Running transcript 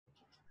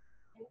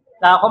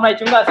Nào, hôm nay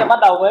chúng ta sẽ bắt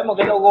đầu với một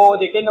cái logo.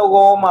 Thì cái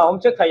logo mà hôm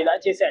trước thầy đã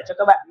chia sẻ cho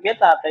các bạn biết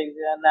là thầy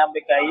làm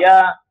về cái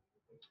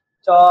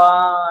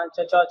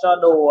cho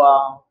đồ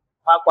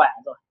hoa quả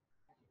rồi.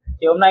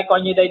 Thì hôm nay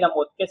coi như đây là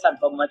một cái sản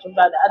phẩm mà chúng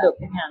ta đã được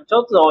khách hàng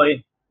chốt rồi,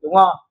 đúng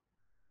không?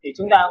 Thì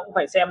chúng ta cũng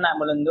phải xem lại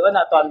một lần nữa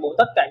là toàn bộ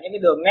tất cả những cái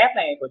đường nét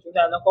này của chúng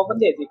ta nó có vấn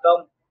đề gì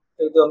không,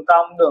 từ đường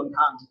cong, đường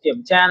thẳng,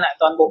 kiểm tra lại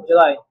toàn bộ cho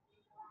thầy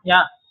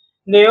nha.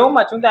 Nếu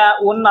mà chúng ta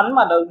uốn nắn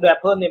mà được đẹp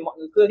hơn thì mọi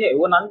người cứ thể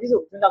uốn nắn. Ví dụ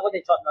chúng ta có thể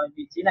chọn ở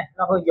vị trí này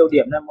nó hơi nhiều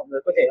điểm này, mọi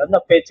người có thể ấn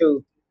vào phê trừ.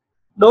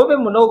 Đối với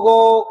một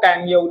logo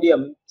càng nhiều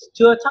điểm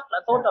chưa chắc đã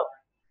tốt đâu,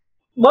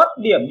 bớt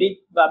điểm đi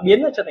và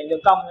biến nó trở thành đường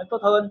cong nó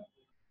tốt hơn.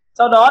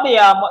 Sau đó thì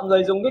mọi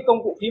người dùng cái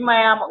công cụ phím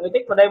ma, mọi người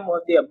tích vào đây một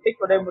điểm, tích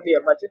vào đây một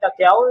điểm và chúng ta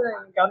kéo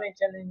lên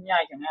trên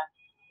nhai chẳng hạn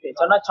để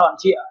cho nó tròn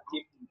trịa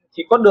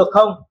thì có được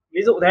không,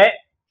 ví dụ thế.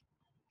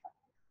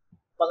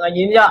 Mọi người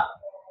nhìn chưa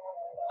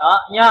đó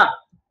nha.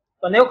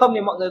 Còn nếu không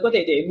thì mọi người có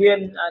thể để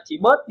nguyên, chỉ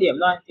bớt điểm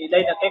thôi. Thì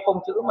đây là cái phông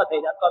chữ mà thầy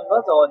đã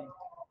convert rồi.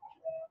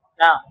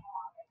 Nào,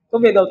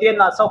 công việc đầu tiên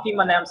là sau khi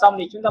mà làm xong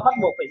thì chúng ta bắt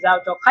buộc phải giao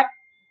cho khách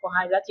có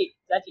hai giá trị.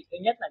 Giá trị thứ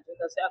nhất là chúng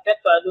ta sẽ quét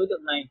qua đối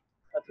tượng này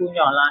và thu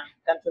nhỏ lại,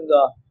 Ctrl G.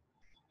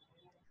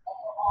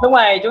 Lúc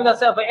này chúng ta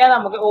sẽ vẽ ra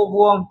một cái ô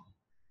vuông.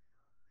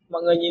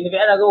 Mọi người nhìn vẽ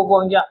ra cái ô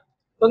vuông chưa?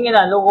 Có nghĩa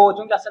là logo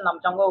chúng ta sẽ nằm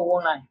trong cái ô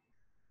vuông này.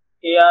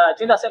 Thì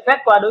chúng ta sẽ quét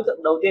qua đối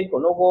tượng đầu tiên của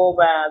logo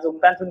và dùng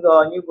Ctrl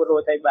G như vừa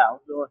rồi thầy bảo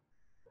rồi.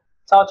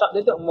 Sau chọn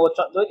đối tượng 1,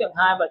 chọn đối tượng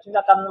 2 và chúng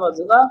ta căn vào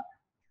giữa.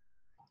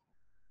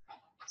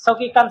 Sau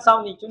khi căn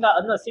xong thì chúng ta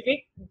ấn vào Shift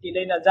X. Thì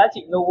đây là giá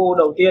trị logo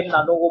đầu tiên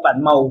là logo bản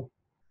màu.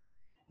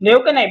 Nếu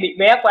cái này bị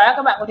bé quá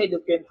các bạn có thể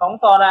được quyền phóng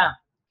to ra.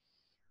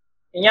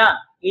 Thì nhá,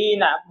 ghi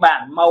là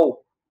bản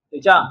màu, được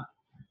chưa?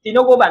 Thì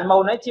logo bản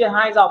màu nó chia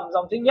hai dòng.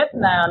 Dòng thứ nhất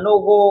là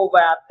logo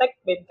và text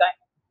bên cạnh.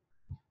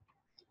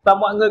 Và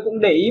mọi người cũng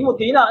để ý một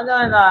tí nữa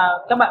là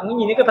các bạn cũng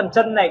nhìn thấy cái phần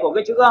chân này của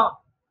cái chữ không?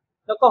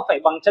 Nó có phải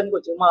bằng chân của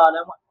chữ M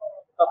nữa mọi.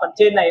 Và phần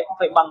trên này cũng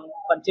phải bằng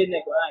phần trên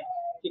này của này.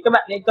 Thì các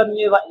bạn nên cân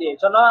như vậy để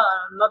cho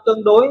nó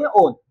tương đối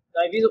ổn.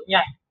 Đây ví dụ như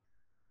này.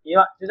 Như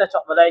vậy chúng ta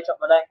chọn vào đây,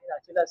 là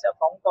chúng ta sẽ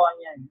phóng to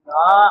như này.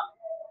 Đó.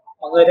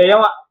 Mọi người thấy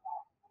không ạ?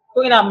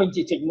 Có nghĩa là mình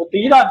chỉ chỉnh một tí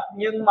thôi,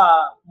 nhưng mà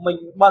mình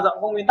bao giờ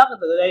cũng có nguyên tắc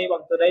từ đây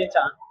bằng từ đây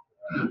chẳng.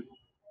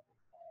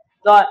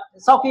 Rồi,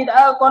 sau khi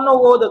đã có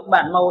logo được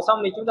bản màu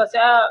xong thì chúng ta sẽ,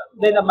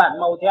 đây là bản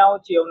màu theo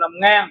chiều nằm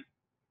ngang.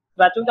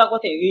 Và chúng ta có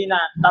thể ghi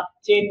là đặt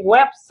trên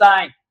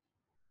website.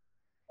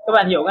 Các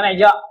bạn hiểu cái này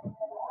chưa?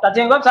 Đặt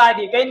trên website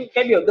thì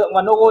cái biểu tượng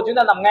và logo chúng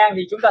ta nằm ngang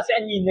thì chúng ta sẽ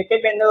nhìn thấy cái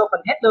banner,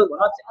 phần header của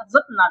nó sẽ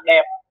rất là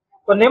đẹp.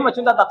 Còn nếu mà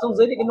chúng ta đặt xuống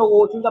dưới thì cái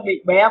logo chúng ta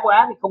bị bé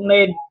quá thì không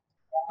nên.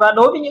 Và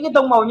đối với những cái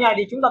tông màu như này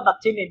thì chúng ta đặt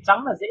trên nền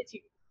trắng là dễ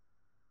chịu.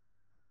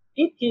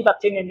 Ít khi đặt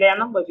trên nền đen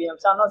lắm, bởi vì làm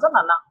sao nó rất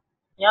là nặng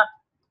nhá.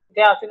 Tiếp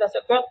theo chúng ta sẽ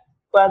quét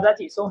qua giá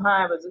trị số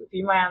 2 và giữ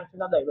phím man, chúng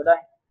ta đẩy vào đây.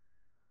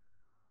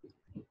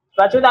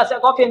 Và chúng ta sẽ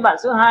có phiên bản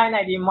số 2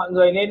 này thì mọi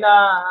người nên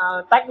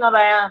tách nó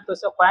ra. Tôi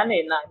sẽ khóa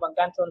nền lại bằng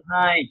Ctrl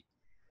 2,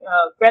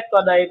 quét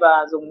qua đây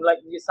và dùng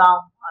lệnh như sau,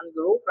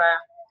 ungroup ra.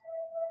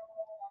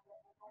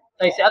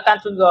 Thầy sẽ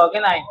Ctrl G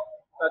cái này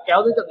và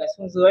kéo đối tượng này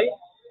xuống dưới.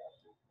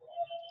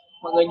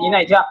 Mọi người nhìn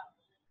này chưa?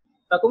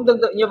 Và cũng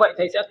tương tự như vậy,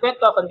 thầy sẽ quét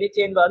qua phần phía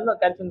trên và ấn vào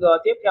Ctrl G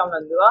tiếp theo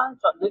lần nữa,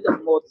 chọn đối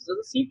tượng 1, giữ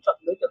Shift, chọn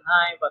đối tượng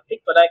 2 và tích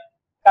vào đây,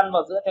 căn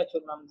vào giữa theo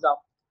trục nằm dọc.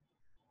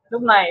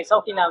 Lúc này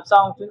sau khi làm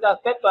xong chúng ta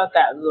quét qua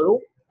cả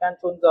group,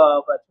 Ctrl G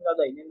và chúng ta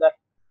đẩy lên đây.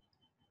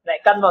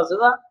 Lại căn vào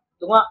giữa,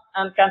 đúng không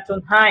ạ? Ctrl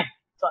 2,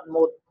 chọn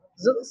 1,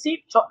 giữ Shift,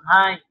 chọn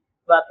 2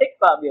 và tích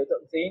vào biểu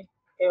tượng gì?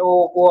 Cái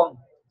ô vuông.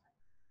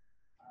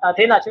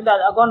 Thế là chúng ta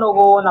đã có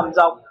logo nằm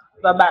dọc.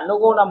 Và bản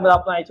logo nằm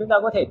dọc này chúng ta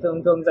có thể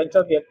thường dành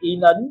cho việc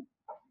in ấn,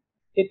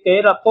 thiết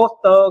kế là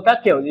poster các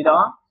kiểu gì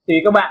đó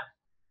tùy các bạn.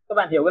 Các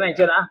bạn hiểu cái này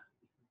chưa đã?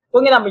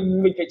 Có nghĩa là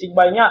mình phải trình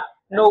bày nhá.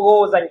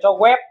 Logo dành cho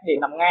web để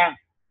nằm ngang,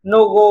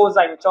 logo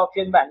dành cho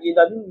phiên bản in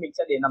ấn mình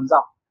sẽ để nằm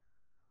dọc.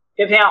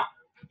 Tiếp theo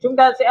chúng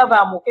ta sẽ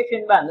vào một cái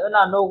phiên bản nữa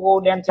là logo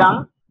đen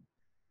trắng.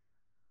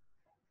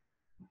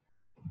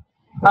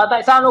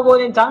 Tại sao logo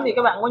đen trắng thì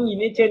các bạn có nhìn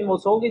lên trên một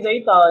số cái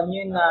giấy tờ như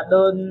là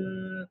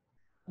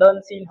đơn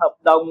xin hợp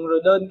đồng,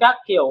 rồi đơn các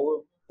kiểu,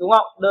 đúng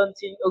không? Đơn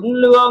xin ứng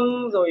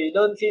lương, rồi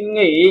đơn xin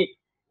nghỉ.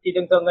 Thì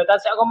thường người ta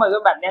sẽ có một cái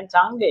bản đen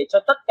trắng để cho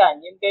tất cả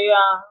những cái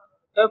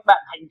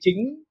bạn hành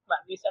chính, bạn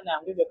đi sẽ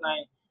làm cái việc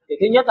này. Thì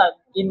thứ nhất là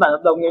in bản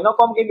hợp đồng thì nó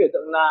có một cái biểu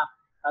tượng là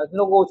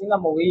logo chúng ta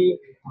màu ghi.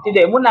 Thì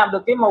để muốn làm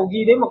được cái màu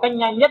ghi đấy một cách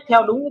nhanh nhất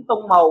theo đúng cái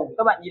tông màu,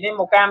 các bạn nhìn thấy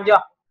màu cam chưa?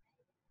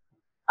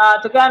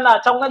 Thực ra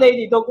là trong cái đây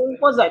thì tôi cũng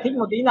có giải thích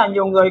một tí là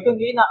nhiều người cứ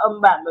nghĩ là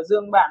âm bản và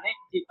dương bản ấy,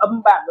 thì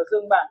âm bản và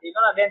dương bản thì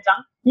nó là đen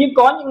trắng. Nhưng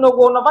có những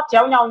logo nó bắt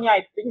chéo nhau như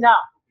này tính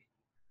sao?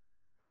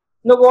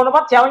 Logo nó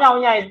bắt chéo nhau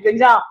như này tính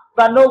sao?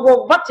 Và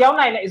logo bắt chéo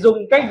này lại dùng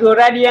cái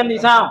gradient thì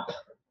sao?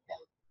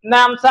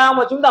 Làm sao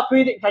mà chúng ta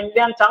quy định thành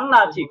đen trắng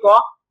là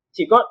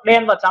chỉ có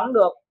đen và trắng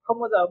được? Không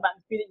bao giờ bạn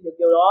quy định được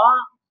điều đó.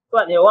 Các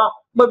bạn hiểu không?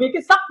 Bởi vì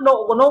cái sắc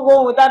độ của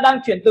logo người ta đang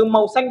chuyển từ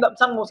màu xanh đậm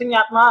sang màu xanh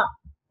nhạt mà.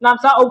 Làm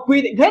sao ông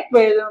quy định hết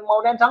về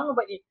màu đen trắng như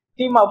vậy? Thì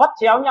khi mà vắt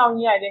chéo nhau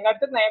như này thì ngay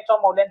tức này em cho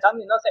màu đen trắng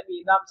thì nó sẽ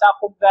bị làm sao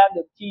không ra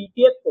được chi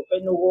tiết của cái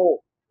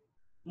logo.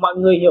 Mọi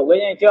người hiểu cái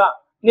này chưa?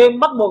 Nên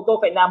bắt buộc tôi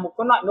phải làm một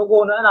cái loại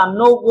logo nữa là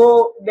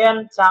logo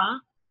đen trắng.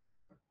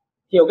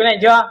 Hiểu cái này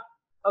chưa?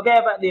 Ok,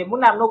 vậy để muốn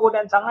làm logo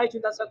đen trắng ấy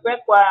chúng ta sẽ quét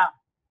qua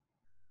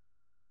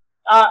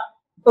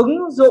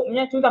ứng dụng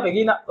nhé. Chúng ta phải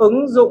ghi là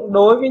ứng dụng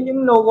đối với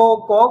những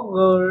logo có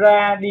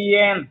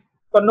gradient.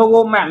 Còn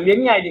logo mảng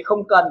miếng này thì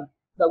không cần.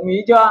 Đồng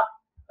ý chưa?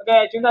 Ok,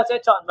 chúng ta sẽ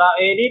chọn vào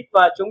edit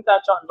và chúng ta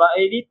chọn vào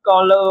edit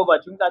color và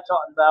chúng ta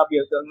chọn vào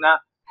biểu tượng là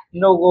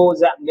logo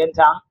dạng đen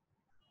trắng.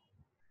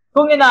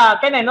 Có nghĩa là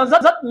cái này nó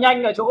rất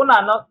nhanh ở chỗ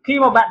là nó khi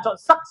mà bạn chọn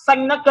sắc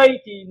xanh lá cây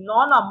thì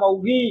nó là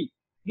màu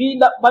ghi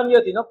đậm bao nhiêu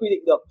thì nó quy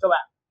định được cho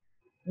bạn.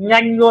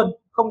 Nhanh luôn,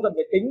 không cần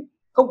phải tính,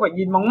 không phải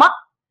nhìn bằng mắt.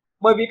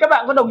 Bởi vì các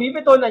bạn có đồng ý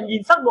với tôi là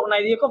nhìn sắc độ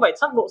này thì có phải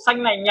sắc độ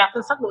xanh này nhạt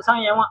hơn sắc độ xanh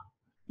này không ạ?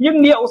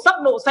 Nhưng liệu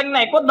sắc độ xanh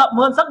này có đậm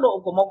hơn sắc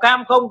độ của màu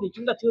cam không thì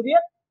chúng ta chưa biết.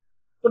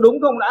 Có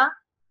đúng không đã?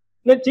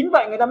 Nên chính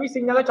vậy người ta mới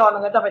sinh ra cái trò là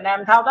người ta phải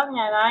làm thao tác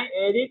như này.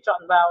 Edit,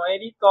 chọn vào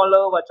edit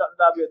color và chọn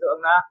vào biểu tượng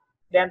là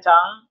đen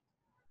trắng.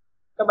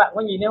 Các bạn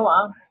có nhìn thấy không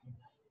ạ?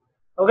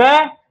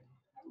 Ok.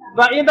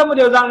 Và yên tâm một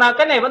điều rằng là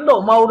cái này vẫn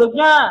đổ màu được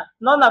nhá.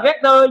 Nó là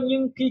vector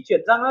nhưng khi chuyển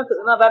sang nó tự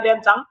ra đen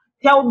trắng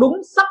theo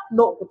đúng sắc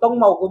độ của tông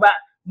màu của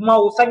bạn.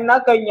 Màu xanh lá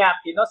cây nhạt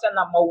thì nó sẽ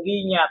là màu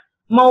ghi nhạt,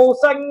 màu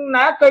xanh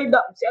lá cây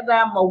đậm sẽ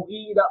ra màu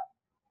ghi đậm.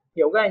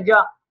 Hiểu cái này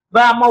chưa?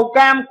 Và màu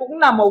cam cũng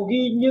là màu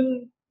ghi nhưng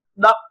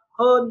đậm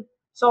hơn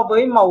so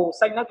với màu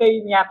xanh lá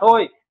cây nhạt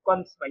thôi,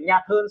 còn phải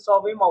nhạt hơn so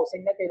với màu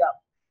xanh lá cây đậm.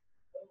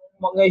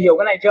 Mọi người hiểu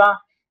cái này chưa?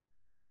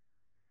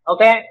 Ok,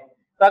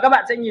 và các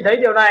bạn sẽ nhìn thấy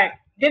điều này.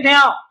 Tiếp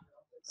theo,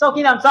 sau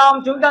khi làm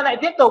xong chúng ta lại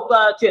tiếp tục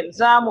chuyển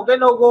sang một cái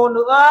logo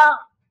nữa.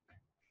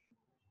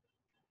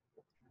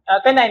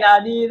 Cái này là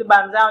đi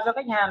bàn giao cho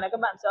khách hàng này, các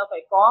bạn sẽ phải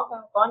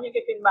có những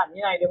cái phiên bản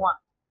như này đúng không ạ?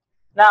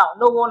 Nào,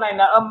 logo này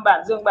là âm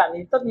bản dương bản thì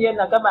tất nhiên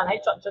là các bạn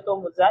hãy chọn cho tôi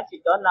một giá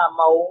trị đó là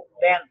màu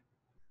đen.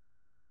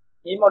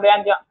 Nhìn màu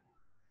đen chưa?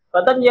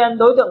 Và tất nhiên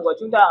đối tượng của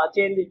chúng ta ở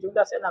trên thì chúng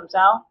ta sẽ làm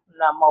sao?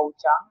 Là màu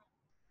trắng.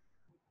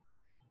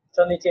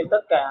 Cho nên trên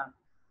tất cả.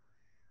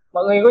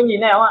 Mọi người có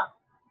nhìn này không ạ?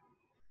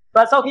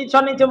 Và sau khi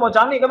cho lên trên màu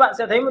trắng thì các bạn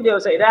sẽ thấy một điều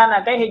xảy ra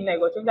là cái hình này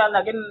của chúng ta,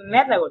 là cái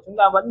nét này của chúng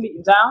ta vẫn bị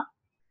sao?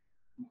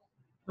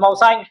 Màu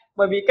xanh.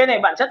 Bởi vì cái này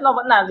bản chất nó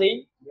vẫn là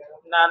gì?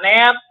 Là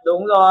nét.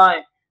 Đúng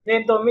rồi.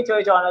 Nên tôi mới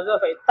chơi trò là tôi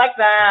phải tách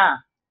ra.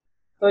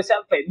 Tôi sẽ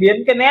phải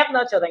biến cái nét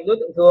nó trở thành đối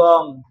tượng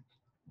thường.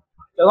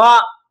 Đúng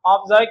không?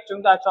 Object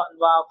chúng ta chọn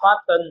vào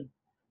pattern,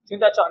 chúng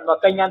ta chọn vào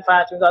kênh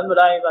alpha, chúng ta ấn vào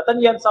đây. Và tất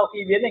nhiên sau khi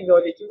biến thành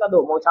rồi thì chúng ta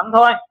đổ màu trắng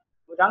thôi.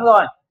 Màu trắng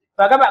rồi.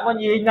 Và các bạn có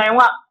nhìn hình này không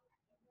ạ?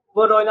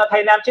 Vừa rồi là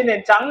thầy làm trên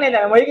nền trắng nên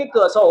là mấy cái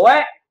cửa sổ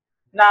ấy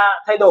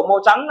là thầy đổ màu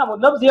trắng là một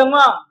lớp riêng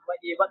không? Vậy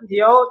thì vẫn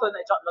thiếu, tôi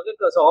lại chọn vào cái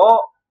cửa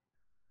sổ.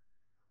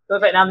 Tôi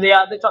phải làm gì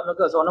ạ? Tôi chọn vào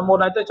cửa sổ là một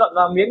này, tôi chọn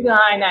vào miếng thứ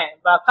hai này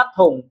và cắt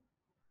thủng.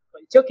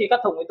 Vậy trước khi cắt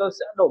thủng thì tôi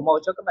sẽ đổ màu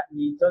cho các bạn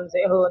nhìn cho dễ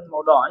hơn,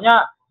 màu đỏ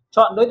nhá.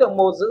 Chọn đối tượng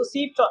 1 giữ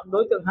shift, chọn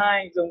đối tượng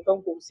 2 dùng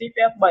công cụ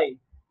shift F7,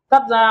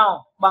 cắt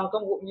dao bằng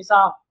công cụ như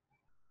sau.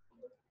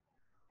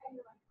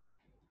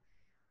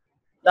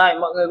 Đây,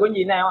 mọi người có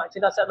nhìn này không ạ?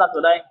 Chúng ta sẽ đặt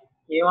vào đây,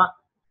 nhìn không ạ?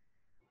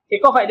 Thì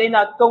có phải đây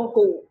là công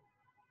cụ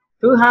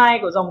thứ hai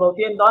của dòng đầu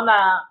tiên, đó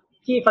là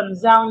khi phần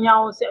giao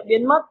nhau sẽ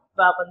biến mất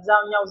và phần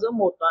giao nhau giữa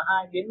 1 và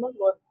 2 biến mất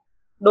luôn.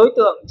 Đối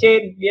tượng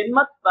trên biến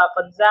mất và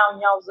phần giao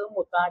nhau giữa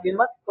 1 và 2 biến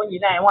mất. Có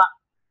nhìn này không ạ?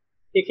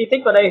 Thì khi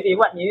tích vào đây thì các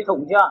bạn nhìn thấy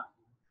thủng chưa?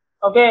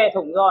 Ok,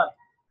 thủng rồi.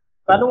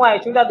 Và lúc này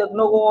chúng ta được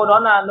logo, đó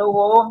là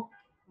logo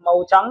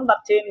màu trắng đặt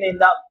trên nền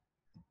đậm.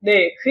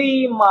 Để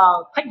khi mà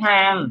khách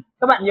hàng,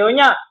 các bạn nhớ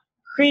nhá,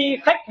 khi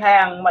khách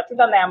hàng mà chúng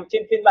ta làm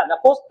trên phiên bản là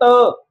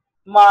poster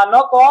mà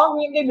nó có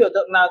những cái biểu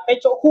tượng là cái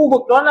chỗ khu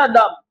vực đó là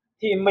đậm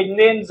thì mình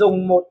nên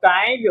dùng một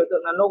cái biểu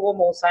tượng là logo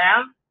màu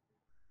sáng.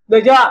 Được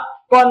chưa?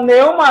 Còn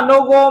nếu mà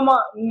logo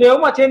nếu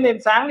mà trên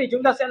nền sáng thì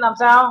chúng ta sẽ làm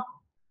sao?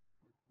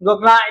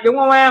 Ngược lại, đúng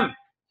không em?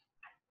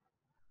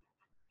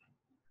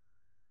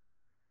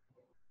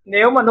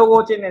 Nếu mà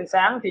logo trên nền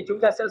sáng thì chúng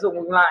ta sẽ dùng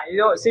ngược lại. Ví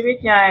dụ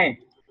Shift X này,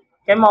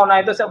 cái màu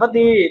này tôi sẽ vứt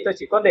đi, tôi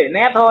chỉ có để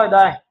nét thôi.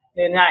 Đây,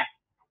 nền này.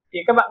 Thì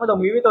các bạn có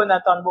đồng ý với tôi là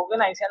toàn bộ cái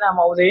này sẽ là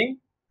màu gì?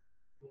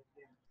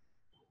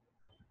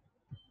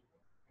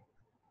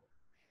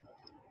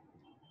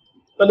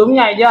 Có đúng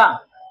nhảy chưa?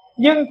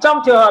 Nhưng trong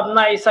trường hợp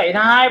này xảy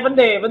ra hai vấn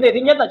đề. Vấn đề thứ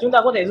nhất là chúng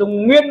ta có thể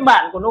dùng nguyên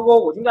bản của logo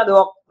của chúng ta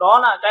được. Đó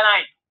là cái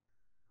này.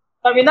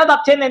 Tại vì nó đặt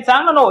trên nền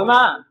sáng nó nổi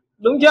mà.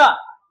 Đúng chưa?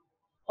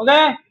 Ok.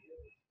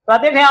 Và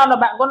tiếp theo là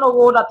bạn có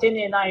logo đặt trên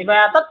nền này.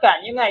 Và tất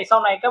cả những ngày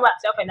sau này các bạn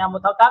sẽ phải làm một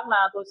thao tác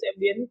là tôi sẽ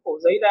biến khổ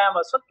giấy ra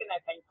và xuất cái này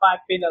thành file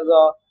PNG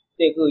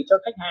để gửi cho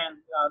khách hàng.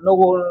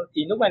 Logo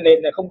thì lúc này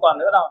nền này không còn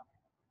nữa đâu.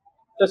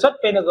 Tôi xuất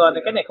PNG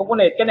thì cái này không có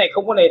nền, cái này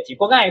không có nền, chỉ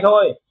có cái này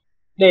thôi.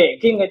 Để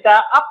khi người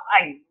ta up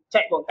ảnh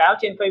chạy quảng cáo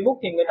trên Facebook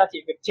thì người ta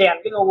chỉ việc chèn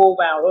cái logo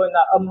vào thôi,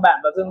 là âm bản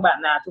và dương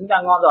bản là chúng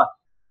ta ngon rồi.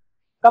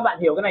 Các bạn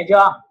hiểu cái này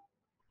chưa?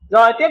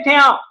 Rồi tiếp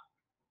theo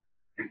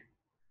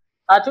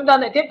chúng ta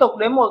lại tiếp tục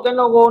đến một cái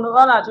logo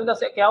nữa là chúng ta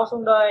sẽ kéo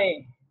xuống đây.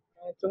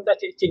 Chúng ta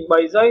chỉ trình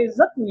bày dây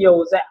rất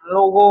nhiều dạng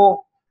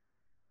logo.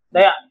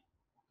 Đây ạ.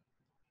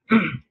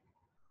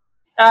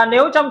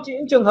 Nếu trong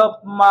những trường hợp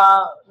mà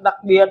đặc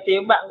biệt thì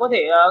các bạn có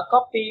thể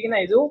copy cái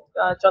này giúp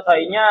cho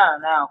thầy nhá.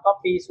 Nào,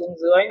 copy xuống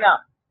dưới nào.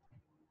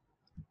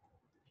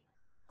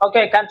 Ok,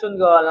 Ctrl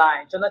G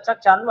lại cho nó chắc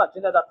chắn và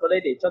chúng ta đặt vào đây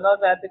để cho nó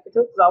ra cái kích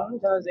thước giống,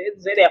 cho nó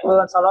dễ đẹp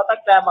hơn. Sau đó tách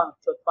ra bằng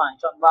chuột phải,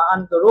 chọn vào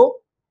Ungroup.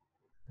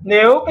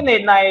 Nếu cái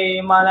nền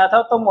này mà là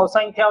theo tông màu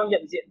xanh theo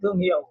nhận diện thương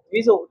hiệu,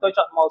 ví dụ tôi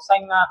chọn màu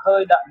xanh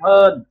hơi đậm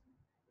hơn,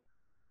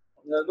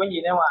 mọi người có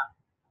nhìn thấy không ạ?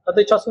 Và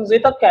tôi cho xuống dưới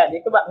tất cả thì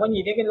các bạn có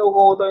nhìn thấy cái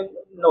logo tôi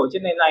nổi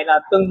trên nền này là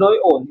tương đối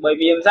ổn, bởi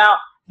vì làm sao?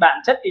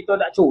 Bản chất thì tôi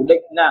đã chủ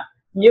định là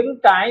những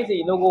cái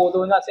gì logo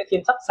tôi nó sẽ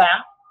thiên sắc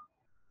sáng,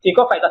 thì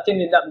có phải đặt trên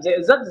nền đậm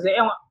rất dễ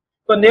không ạ?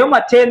 Còn nếu mà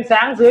trên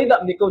sáng dưới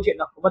đậm thì câu chuyện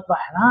là vất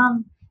vả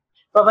lắm.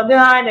 Và phần thứ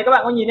hai này các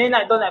bạn có nhìn thấy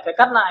này, tôi lại phải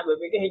cắt lại bởi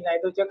vì cái hình này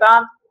tôi chưa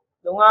cắt,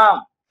 đúng không?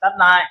 Cắt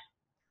lại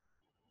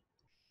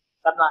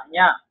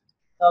nha.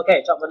 Ok,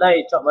 chọn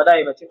vào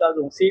đây và chúng ta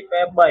dùng Shift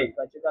F7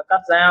 và chúng ta cắt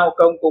dao,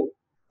 công cụ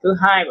thứ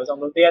hai của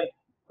dòng đầu tiên.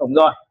 Đúng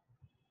rồi.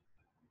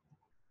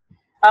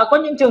 Có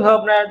những trường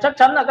hợp này chắc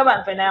chắn là các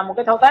bạn phải làm một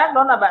cái thao tác,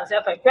 đó là bạn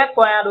sẽ phải quét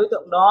qua đối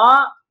tượng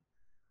đó,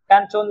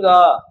 Ctrl G.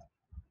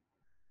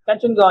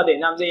 Ctrl G để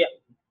làm gì ạ?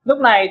 Lúc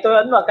này tôi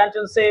ấn vào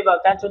Ctrl C và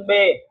Ctrl B.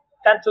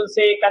 Ctrl C,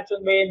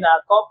 Ctrl B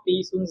là copy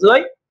xuống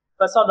dưới.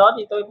 Và sau đó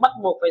thì tôi bắt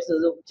buộc phải sử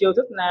dụng chiêu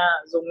thức là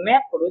dùng nét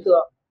của đối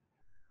tượng.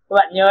 Các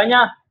bạn nhớ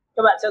nhá,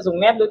 các bạn sẽ dùng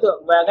nét đối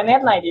tượng, và cái nét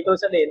này thì tôi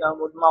sẽ để là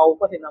một màu,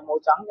 có thể là màu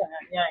trắng chẳng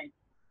hạn như này.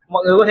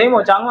 Mọi người có thấy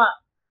màu trắng không ạ?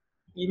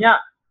 Nhìn nhá.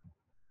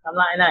 Làm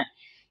lại này.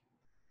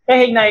 Cái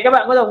hình này các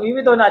bạn có đồng ý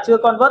với tôi là chưa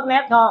convert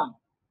nét không?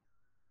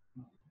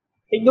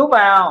 Thích đúp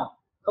vào.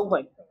 Không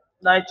phải.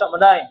 Đây, chọn vào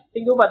đây.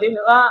 Thích đúp vào tiếp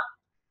nữa.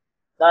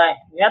 Đây,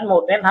 nét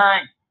 1, nét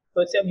 2.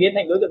 Tôi sẽ biến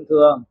thành đối tượng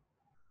thường.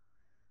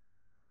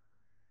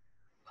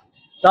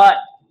 Rồi.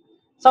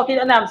 Sau khi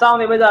đã làm xong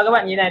thì bây giờ các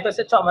bạn nhìn này, tôi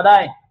sẽ chọn vào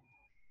đây.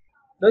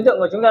 Đối tượng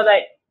của chúng ta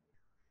đây.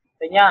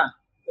 Đấy nhá.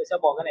 Tôi sẽ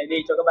bỏ cái này đi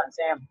cho các bạn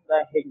xem.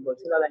 Đây, hình của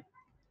chúng ta đây.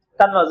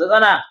 Căn vào giữa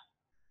nào.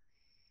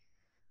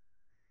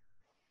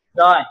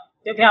 Rồi,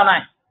 tiếp theo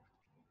này.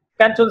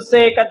 Ctrl C,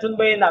 Ctrl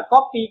B là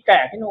copy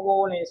cả cái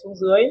logo này xuống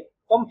dưới.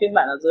 Có một phiên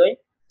bản ở dưới.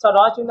 Sau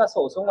đó chúng ta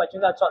sổ xuống và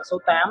chúng ta chọn số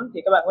 8.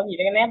 Thì các bạn có nhìn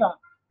thấy cái nét không?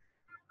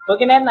 Với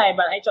cái nét này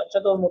bạn hãy chọn cho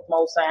tôi một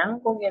màu sáng.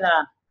 Có nghĩa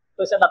là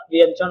tôi sẽ đặt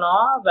viền cho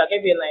nó. Và cái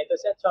viền này tôi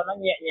sẽ cho nó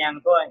nhẹ nhàng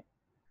thôi.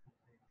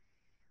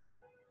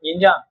 Nhìn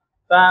chưa?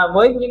 Và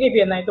với những cái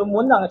viền này tôi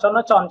muốn rằng cho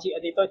nó tròn trịa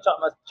thì tôi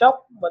chọn vào chốc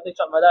và tôi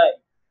chọn vào đây.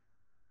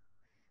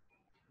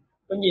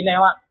 Tôi nhìn này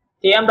không ạ?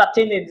 Thì em đặt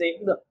trên nền gì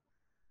cũng được.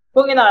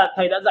 Có nghĩa là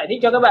thầy đã giải thích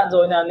cho các bạn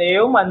rồi là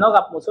nếu mà nó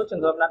gặp một số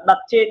trường hợp là đặt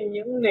trên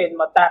những nền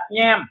mà tạp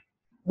nham,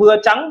 vừa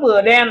trắng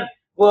vừa đen,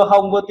 vừa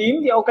hồng vừa tím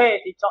thì ok,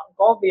 thì chọn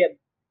có viền.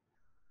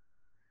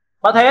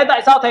 Và thế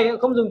tại sao thầy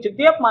không dùng trực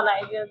tiếp mà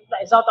lại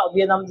tại sao tạo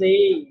viền làm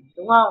gì,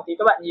 đúng không? Thì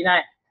các bạn nhìn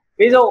này,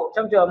 ví dụ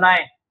trong trường hợp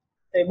này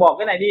thầy bỏ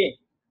cái này đi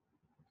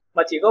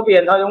mà chỉ có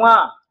viền thôi, đúng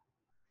không?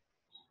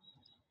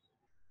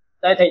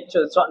 Đây thầy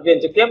chọn viền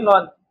trực tiếp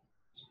luôn.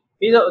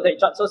 Ví dụ thầy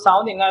chọn số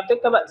 6 thì ngay lập tức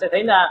các bạn sẽ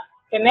thấy là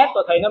cái nét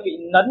của thầy nó bị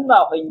lấn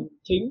vào hình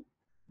chính.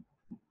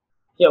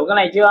 Hiểu cái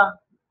này chưa?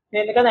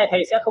 Nên cái này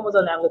thầy sẽ không bao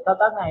giờ làm được thao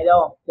tác này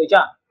đâu, được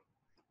chưa?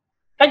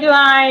 Cách thứ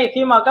hai,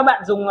 khi mà các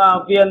bạn dùng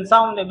viền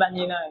xong thì bạn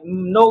nhìn này,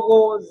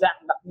 logo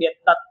dạng đặc biệt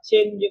đặt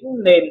trên những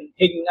nền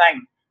hình ảnh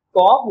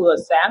có vừa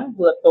sáng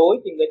vừa tối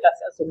thì người ta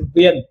sẽ dùng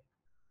viền.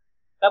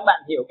 Các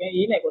bạn hiểu cái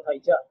ý này của thầy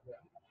chưa?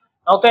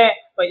 Ok,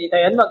 vậy thì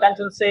thầy ấn vào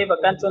Ctrl C và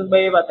Ctrl B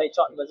và thầy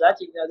chọn vào giá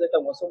trị là dây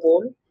tổng của số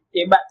 4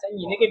 thì bạn sẽ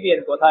nhìn thấy cái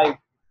viền của thầy.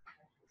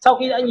 Sau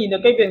khi đã nhìn được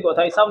cái viền của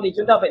thầy xong thì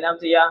chúng ta phải làm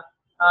gì ạ?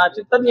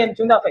 Tất nhiên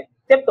chúng ta phải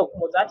tiếp tục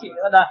một giá trị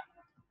nữa đây.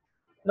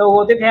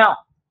 Logo tiếp theo.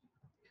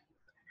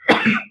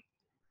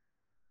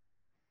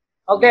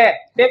 Ok,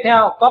 tiếp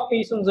theo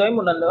copy xuống dưới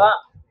một lần nữa.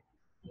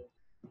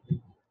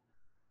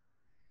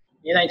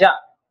 Như này chưa?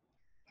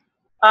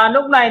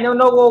 Lúc này nếu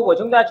logo của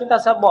chúng ta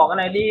sẽ bỏ cái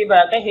này đi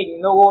và cái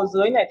hình logo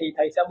dưới này thì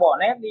thầy sẽ bỏ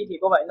nét đi, thì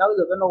có vậy nó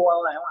được cái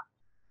logo này không ạ?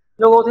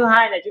 Logo thứ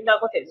hai này chúng ta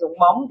có thể dùng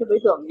bóng cho đối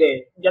tượng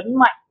để nhấn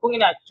mạnh, có nghĩa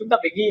là chúng ta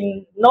phải ghi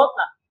nốt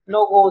là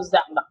logo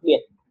dạng đặc biệt.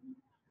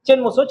 Trên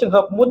một số trường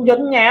hợp muốn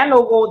nhấn nhá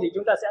logo thì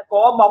chúng ta sẽ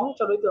có bóng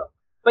cho đối tượng.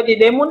 Vậy thì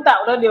để muốn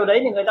tạo ra điều đấy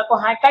thì người ta có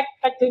hai cách.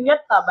 Cách thứ nhất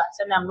là bạn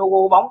sẽ làm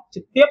logo bóng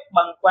trực tiếp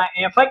bằng qua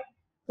effect.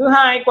 Thứ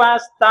hai qua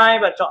style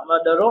và chọn vào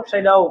drop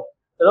shadow.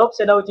 Drop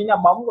shadow chính là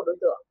bóng của đối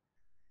tượng.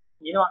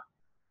 Nhìn không ạ?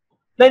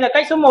 Đây là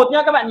cách số 1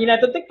 nhá. Các bạn nhìn này,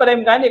 tôi tích vào đây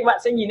một cái thì các bạn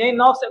sẽ nhìn thấy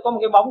nó sẽ có một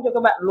cái bóng cho các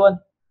bạn luôn.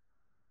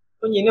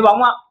 Tôi nhìn cái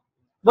bóng ạ.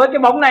 Với cái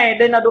bóng này,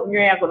 đây là độ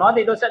nhòe của nó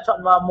thì tôi sẽ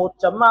chọn vào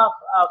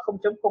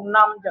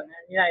 1.0.05 chẳng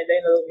hạn như này,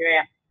 đây là độ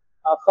nhòe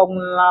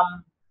 05.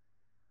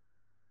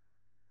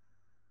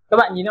 Các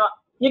bạn nhìn không ạ?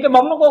 Nhưng cái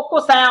bóng nó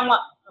có xa không ạ?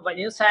 Vậy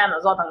nếu xa là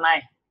do thằng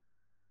này.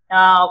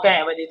 Ok,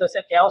 vậy thì tôi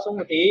sẽ kéo xuống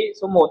một tí,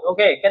 số 1. Ok,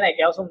 cái này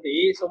kéo xuống một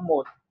tí, số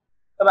 1.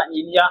 Các bạn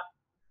nhìn chưa?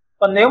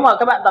 Còn nếu mà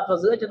các bạn đặt vào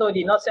giữa cho tôi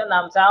thì nó sẽ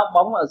làm sao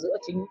bóng ở giữa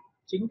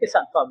chính cái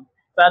sản phẩm.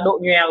 Và độ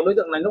nhòe của đối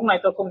tượng này lúc này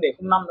tôi không để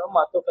 0.5 nữa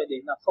mà tôi phải để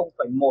là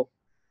 0.1.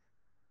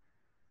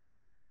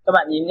 Các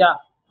bạn nhìn chưa?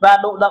 Và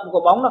độ đậm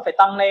của bóng là phải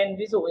tăng lên.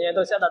 Ví dụ như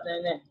tôi sẽ đặt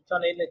lên này cho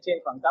nên là trên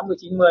khoảng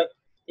 80-90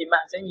 thì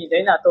bạn sẽ nhìn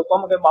thấy là tôi có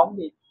một cái bóng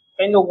thì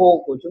cái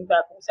logo của chúng ta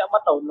cũng sẽ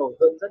bắt đầu nổi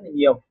hơn rất là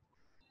nhiều.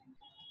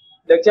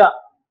 Được chưa?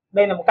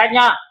 Đây là một cách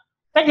nhá.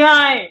 Cách thứ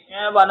hai,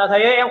 bạn nào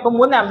thấy em không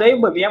muốn làm đấy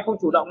bởi vì em không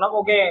chủ động lắm,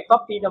 ok,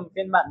 copy làm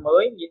phiên bản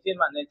mới, nhìn phiên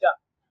bản này chưa?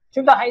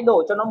 Chúng ta hãy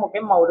đổi cho nó một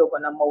cái màu được gọi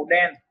là màu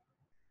đen.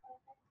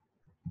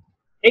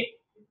 X.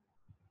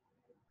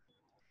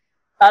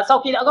 Sau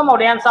khi đã có màu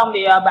đen xong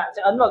thì bạn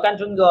sẽ ấn vào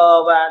Ctrl G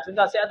và chúng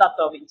ta sẽ đặt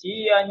vào vị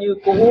trí như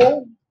cũ.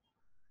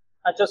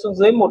 Cho xuống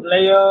dưới một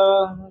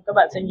layer, các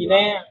bạn sẽ nhìn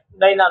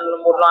đây là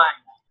một loại.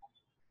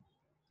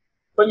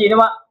 Có nhìn không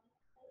ạ?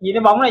 Nhìn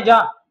cái bóng này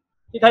chưa?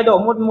 Thì thay đổi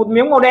một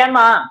miếng màu đen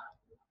mà.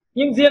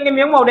 Nhưng riêng cái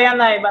miếng màu đen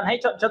này bạn hãy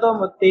chọn cho tôi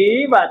một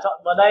tí và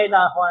chọn vào đây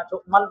là hòa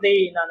trộn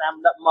multi, là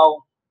làm đậm màu.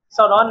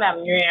 Sau đó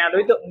làm nhòe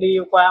đối tượng đi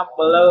qua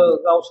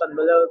blur, Gaussian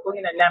blur, có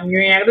nghĩa là làm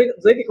nhòe đối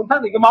tượng dưới thì không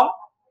khác gì cái bóng.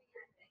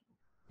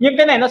 Nhưng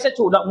cái này nó sẽ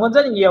chủ động hơn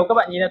rất là nhiều. Các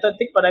bạn nhìn là tôi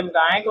tích vào đây một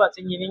cái, các bạn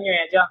sẽ nhìn thấy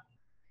nhòe chưa?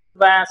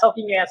 Và sau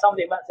khi nhòe xong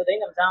thì bạn sẽ thấy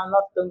làm sao nó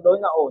tương đối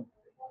là ổn.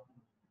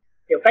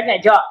 Kiểu cách này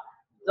chưa?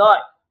 Rồi.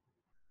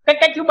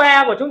 Cách thứ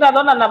ba của chúng ta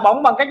đó là làm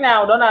bóng bằng cách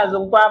nào? Đó là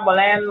dùng qua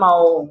blend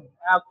màu,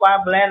 qua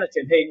blend là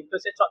chuyển hình. Tôi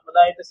sẽ chọn vào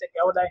đây, tôi sẽ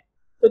kéo vào đây.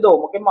 Tôi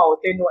đổ một cái màu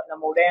tên gọi là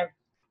màu đen.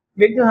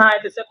 Miếng thứ hai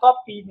tôi sẽ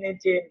copy lên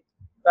trên.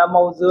 Và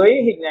màu dưới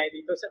hình này thì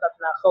tôi sẽ đặt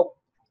là 0.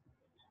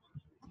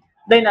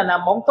 Đây là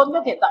làm bóng tốt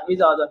nhất hiện tại bây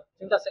giờ rồi.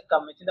 Chúng ta sẽ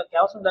cầm và chúng ta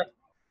kéo xuống đây.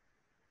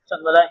 Chọn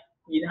vào đây.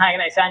 Nhìn hai cái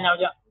này xa nhau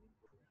chưa?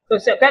 Tôi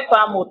sẽ quét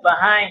qua 1 và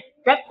 2.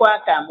 Quét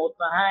qua cả 1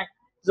 và 2.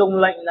 Dùng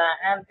lệnh là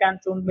Alt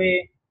Ctrl B.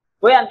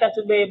 Với Alt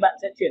Ctrl B bạn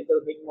sẽ chuyển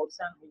từ hình 1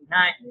 sang hình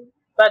 2.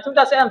 Và chúng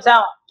ta sẽ làm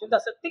sao? Chúng ta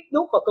sẽ tích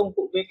đúc vào công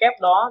cụ V kép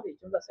đó thì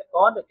chúng ta sẽ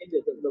có được cái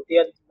biểu tượng đầu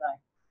tiên. Đây.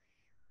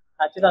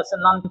 Chúng ta sẽ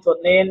năn chuột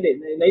lên để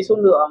lấy số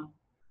lượng.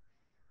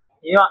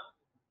 Nhìn không ạ?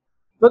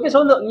 Với cái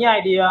số lượng như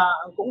này thì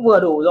cũng vừa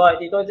đủ rồi,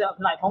 thì tôi sẽ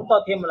lại phóng to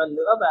thêm một lần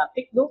nữa và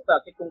tích đúc vào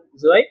cái công cụ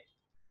dưới.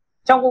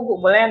 Trong công cụ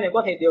blend thì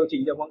có thể điều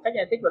chỉnh được bằng cách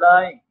này, tích vào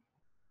đây.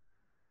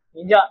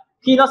 Nhìn chưa?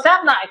 Khi nó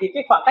sát lại thì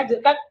cái khoảng cách giữa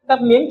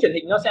các miếng chuyển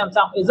hình nó sẽ làm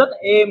sao? Rất là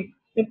êm,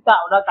 nên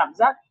tạo ra cảm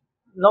giác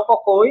nó có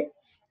khối.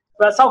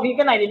 Và sau khi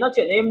cái này thì nó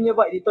chuyển êm như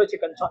vậy thì tôi chỉ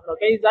cần chọn vào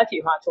cái giá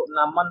trị hòa trộn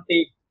là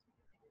multi,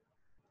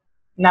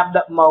 làm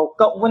đậm màu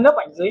cộng với lớp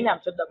ảnh dưới làm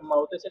cho đậm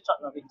màu. Tôi sẽ chọn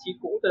vào vị trí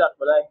cũ, tôi đặt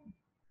vào đây.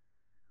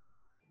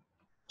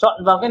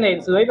 Chọn vào cái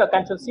nền dưới và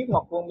Ctrl Shift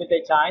ngoặc vuông bên tay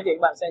trái thì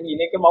các bạn sẽ nhìn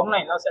thấy cái bóng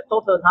này nó sẽ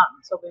tốt hơn hẳn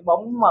so với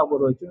bóng mà vừa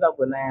rồi chúng ta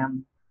vừa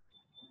làm.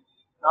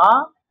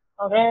 Đó,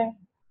 ok.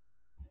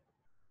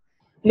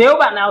 Nếu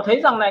bạn nào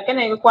thấy rằng này cái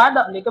này quá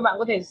đậm thì các bạn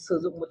có thể sử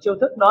dụng một chiêu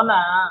thức, đó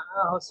là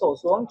sổ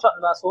xuống, chọn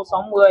vào số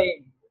 60.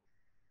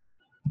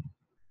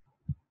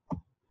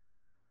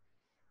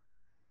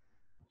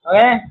 Ok,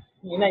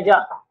 nhìn này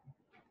chưa?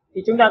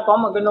 Thì chúng ta có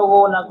một cái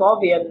logo là có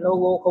viền,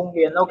 logo không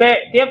viền. Ok,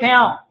 tiếp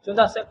theo chúng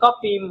ta sẽ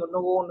copy một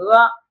logo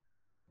nữa.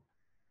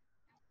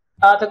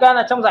 Thực ra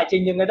là trong giải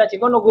trình thì người ta chỉ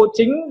có logo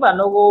chính và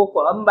logo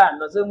của âm bản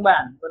và dương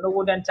bản và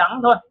logo đen trắng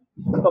thôi.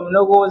 Còn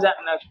logo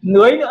dạng là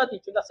lưới nữa thì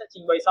chúng ta sẽ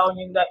trình bày sau.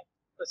 Nhưng đây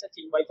tôi sẽ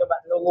trình bày cho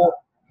bạn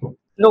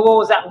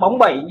logo dạng bóng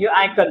bẩy như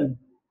icon.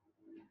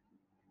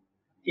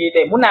 Thì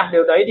để muốn làm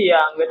điều đấy thì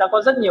người ta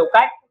có rất nhiều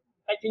cách.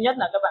 Cách thứ nhất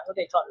là các bạn có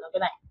thể chọn là cái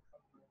này.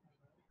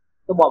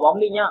 Tôi bỏ bóng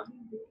đi nhá.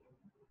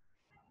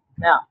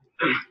 Nào.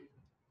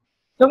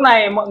 Lúc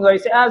này mọi người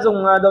sẽ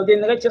dùng đầu tiên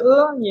là cái chữ,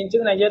 nhìn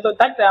chữ này cho tôi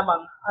tách ra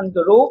bằng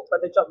ungroup và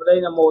tôi chọn vào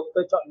đây là 1,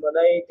 tôi chọn vào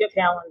đây tiếp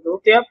theo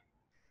ungroup tiếp.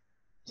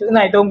 Chữ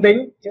này tôi không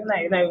tính, chữ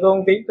này tôi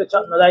không tính, tôi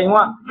chọn vào đây đúng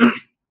không ạ?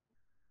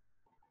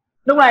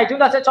 Lúc này chúng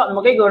ta sẽ chọn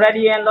một cái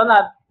gradient, đó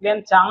là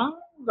đen trắng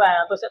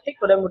và tôi sẽ tích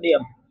vào đây một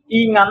điểm.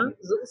 Y ngắn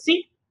giữ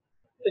shift,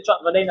 tôi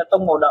chọn vào đây là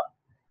tông màu đậm.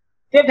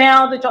 Tiếp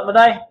theo tôi chọn vào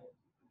đây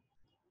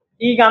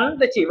Y ngắn,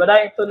 tôi chỉ vào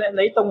đây, tôi lại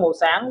lấy tông màu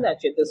sáng để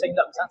chuyển từ xanh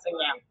đậm sang xanh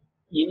nhạt.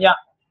 Nhìn nhá.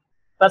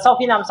 Và sau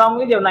khi làm xong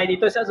cái điều này thì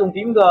tôi sẽ dùng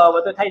phím G và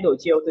tôi thay đổi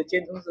chiều từ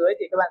trên xuống dưới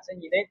thì các bạn sẽ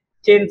nhìn thấy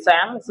trên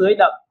sáng dưới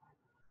đậm.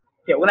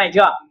 Hiểu cái này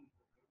chưa?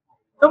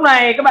 Lúc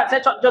này các bạn sẽ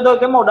chọn cho tôi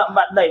cái màu đậm,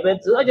 bạn đẩy về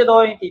giữa cho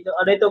tôi thì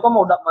ở đây tôi có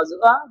màu đậm ở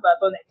giữa và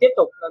tôi lại tiếp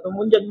tục là tôi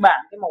muốn nhân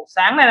bản cái màu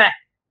sáng này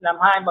làm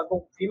 2 bằng công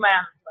phím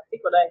An, bạn tích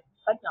vào đây,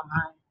 tách làm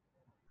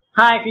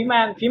 2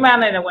 phím An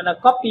này là gọi là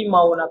copy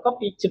màu, là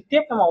copy trực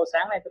tiếp cái màu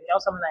sáng này, tôi kéo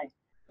sang bên này.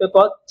 Tôi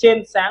có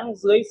trên sáng,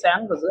 dưới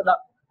sáng và giữa đậm.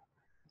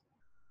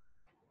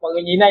 Mọi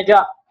người nhìn này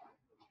chưa?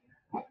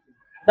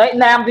 Đấy,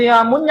 làm thì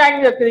muốn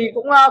nhanh được thì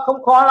cũng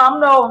không khó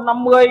lắm đâu.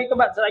 50 các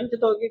bạn sẽ đánh cho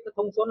tôi cái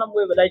thông số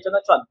 50 vào đây cho nó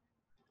chuẩn.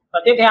 Và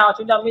tiếp theo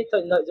chúng ta mới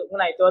lợi dụng cái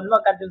này, tôi ấn vào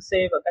Ctrl C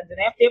và Ctrl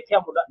F tiếp theo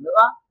một đoạn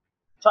nữa.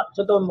 Chọn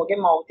cho tôi một cái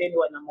màu tên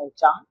gọi là màu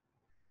trắng.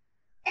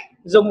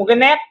 Dùng một cái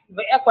nét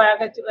vẽ qua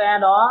cái chữ A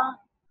đó.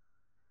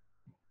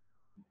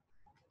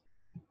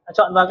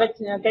 Chọn vào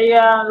cái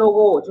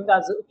logo của chúng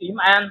ta, giữ phím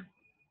An.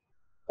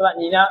 Các bạn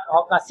nhìn nhá,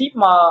 hoặc là Shift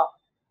M,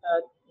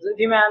 giữ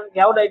phím An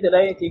kéo đây từ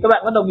đây thì các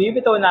bạn có đồng ý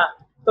với tôi là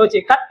tôi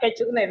chỉ cắt cái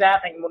chữ này ra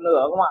thành một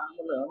nửa không ạ?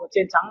 Một nửa một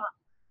trên trắng ạ.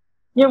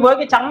 Nhưng với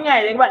cái trắng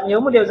này thì các bạn nhớ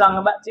một điều rằng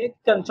là bạn sẽ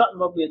cần chọn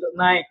vào biểu tượng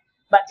này.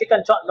 Bạn chỉ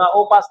cần chọn vào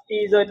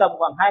opacity rơi tầm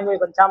khoảng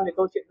 20% thì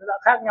câu chuyện nó đã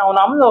khác nhau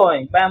lắm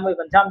rồi.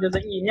 30% cho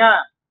dễ nhìn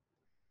nhá.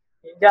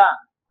 Nhìn chưa?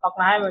 Hoặc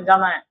là 20%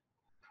 này.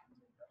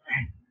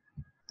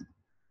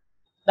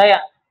 Đây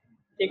ạ.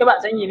 thì các bạn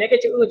sẽ nhìn thấy cái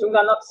chữ của chúng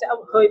ta nó sẽ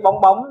hơi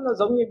bóng bóng, nó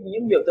giống như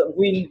những biểu tượng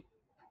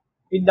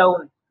Windows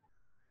này.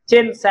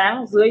 Trên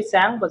sáng, dưới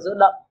sáng và giữa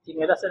đậm thì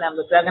người ta sẽ làm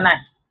được ra cái này.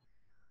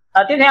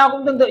 Tiếp theo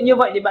cũng tương tự như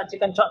vậy thì bạn chỉ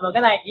cần chọn vào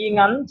cái này, y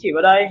ngắn chỉ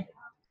vào đây,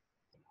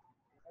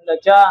 được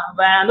chưa?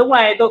 Và lúc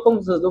này tôi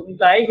không sử dụng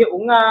cái hiệu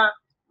ứng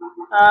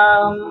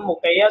một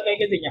cái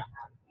gì nhỉ,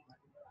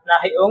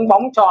 là hiệu ứng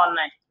bóng tròn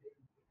này,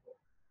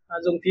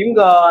 dùng phím G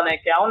này,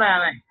 kéo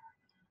này.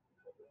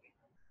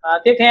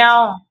 Tiếp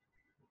theo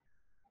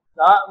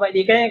đó, vậy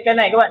thì cái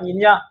này các bạn nhìn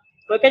chưa?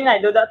 Với cách này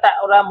tôi đã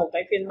tạo ra một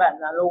cái phiên bản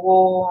là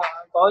logo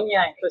có như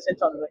này. Tôi sẽ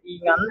chọn vào y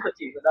ngắn, tôi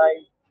chỉ vào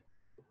đây.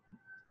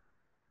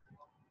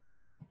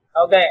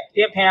 Ok,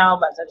 tiếp theo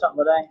bạn sẽ chọn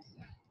vào đây,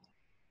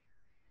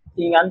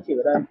 y ngắn chỉ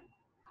vào đây.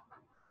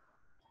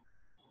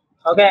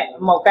 Ok,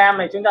 màu cam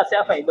này chúng ta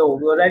sẽ phải đổ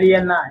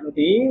gradient lại một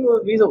tí.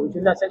 Ví dụ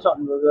chúng ta sẽ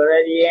chọn vào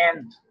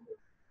gradient.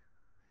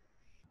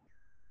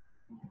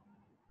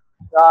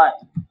 Rồi.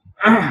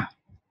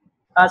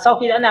 Sau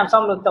khi đã làm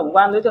xong được tổng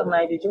quan đối tượng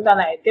này thì chúng ta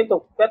lại tiếp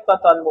tục quét qua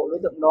toàn bộ đối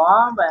tượng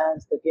đó và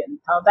thực hiện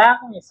thao tác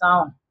như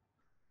sau.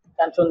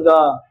 Ctrl G.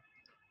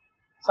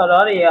 Sau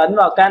đó thì ấn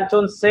vào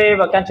Ctrl C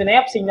và Ctrl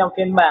F sinh trong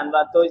phiên bản,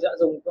 và tôi sẽ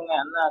dùng phương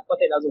án có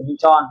thể là dùng hình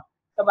tròn.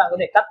 Các bạn có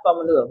thể cắt qua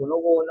một nửa của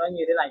logo nó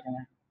như thế này chẳng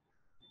hạn.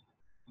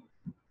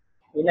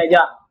 Nhìn này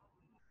chưa?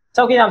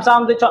 Sau khi làm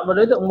xong tôi chọn vào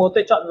đối tượng 1,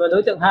 tôi chọn vào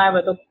đối tượng 2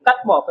 và tôi cắt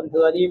bỏ phần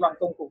thừa đi bằng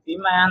công cụ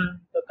phím An,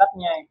 tôi cắt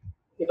như này.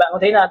 Thì bạn có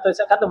thấy là tôi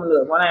sẽ cắt được một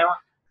nửa của này không?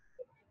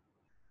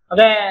 Ok,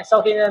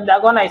 sau khi đã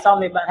có này xong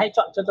thì bạn hãy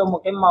chọn cho tôi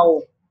một cái màu,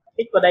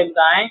 tích vào đây một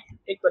cái,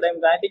 tích vào đây một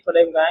cái, tích vào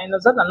đây một cái, nó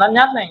rất là nát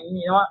nhát này,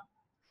 nhìn không ạ?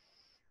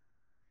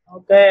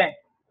 Ok,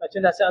 và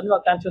chúng ta sẽ ấn vào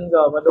Ctrl G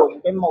và đổi một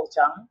cái màu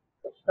trắng.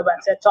 Các bạn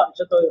sẽ chọn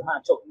cho tôi hòa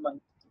trộn bằng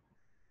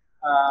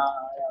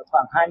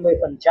khoảng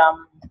 20%.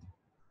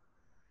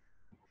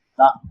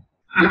 Đó.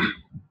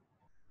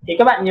 Thì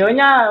các bạn nhớ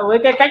nhá, với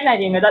cái cách này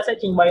thì người ta sẽ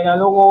trình bày là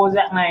logo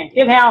dạng này.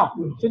 Tiếp theo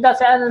chúng ta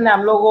sẽ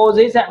làm logo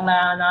dưới dạng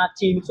là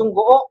chìm xuống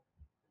gỗ.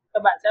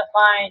 Các bạn sẽ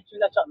file, chúng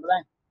ta chọn vào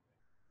đây,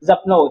 dập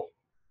nổi.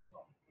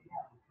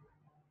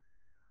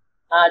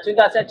 Chúng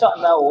ta sẽ chọn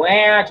vào ổ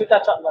E, chúng ta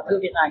chọn vào thư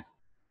viện ảnh,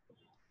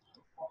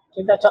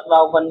 chúng ta chọn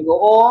vào vần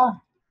gỗ.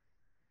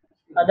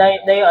 Ở đây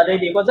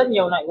thì có rất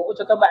nhiều loại gỗ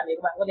cho các bạn, thì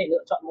các bạn có thể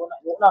lựa chọn một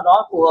loại gỗ nào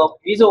đó phù hợp.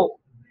 Ví dụ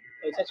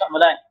tôi sẽ chọn vào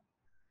đây,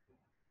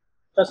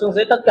 cho xuống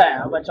dưới tất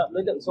cả và chọn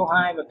đối tượng số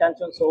 2 và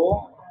Ctrl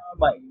số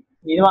 7.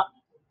 Nhìn không ạ?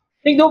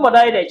 Tích đúp vào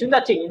đây để chúng ta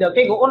chỉnh được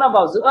cái gỗ nó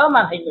vào giữa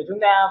màn hình của chúng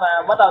ta và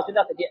bắt đầu chúng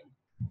ta thực hiện.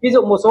 Ví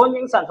dụ một số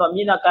những sản phẩm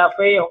như là cà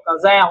phê hoặc là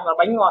da hoặc là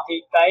bánh ngọt thì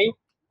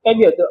cái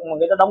biểu tượng mà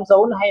người ta đóng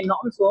dấu nó hay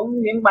nõm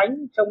xuống miếng bánh,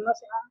 trông nó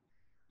sẽ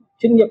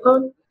chuyên nghiệp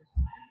hơn.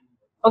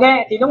 Ok,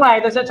 thì lúc này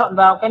tôi sẽ chọn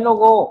vào cái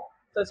logo,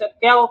 tôi sẽ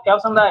kéo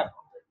sang đây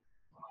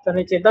cho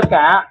nên trên tất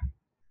cả.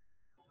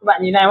 Các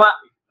bạn nhìn này không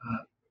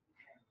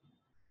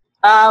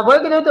ạ? Với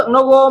cái đối tượng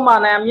logo mà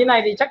làm như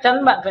này thì chắc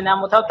chắn bạn phải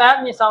làm một thao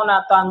tác như sau,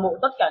 là toàn bộ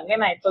tất cả cái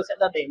này tôi sẽ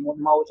để một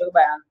màu cho các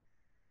bạn.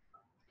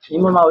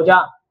 Nhìn một màu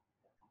chưa?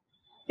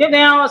 Tiếp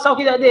theo sau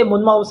khi đã để một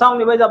màu xong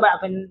thì bây giờ bạn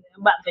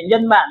phải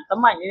nhân bản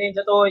tấm ảnh lên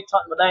cho tôi.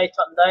 Chọn vào đây,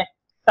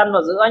 căn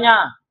vào giữa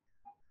nha.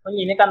 Có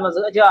nhìn thấy căn vào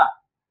giữa chưa?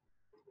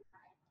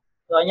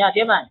 Rồi nha,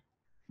 tiếp này.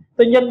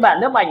 Tôi nhân bản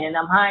lớp ảnh này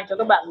làm 2 cho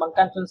các bạn bằng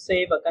Ctrl C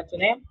và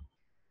Ctrl F.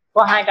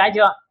 Có 2 cái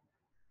chưa?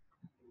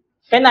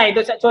 Cái này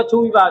tôi sẽ cho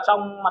chui vào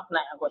trong mặt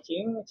nạ của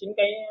chính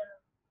cái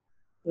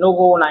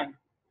logo này.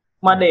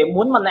 Mà để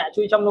muốn mặt nạ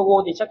chui trong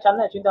logo thì chắc chắn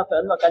là chúng ta phải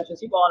ấn vào Ctrl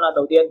Shift On là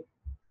đầu tiên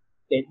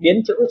để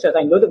biến chữ trở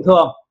thành đối tượng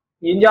thường.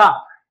 Nhìn chưa?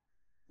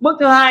 Bước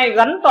thứ hai,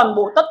 gắn toàn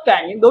bộ tất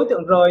cả những đối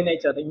tượng rời này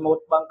trở thành một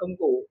bằng công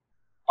cụ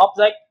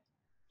Object.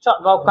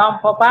 Chọn vào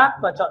Format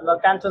và chọn vào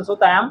Ctrl số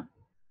 8.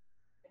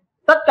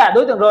 Tất cả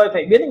đối tượng rời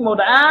phải biến thành một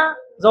đã.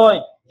 Rồi,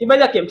 thì bây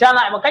giờ kiểm tra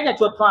lại bằng cách là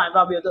chuột phải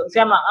vào biểu tượng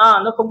xem là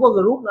nó không có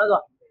group nữa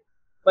rồi.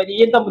 Vậy thì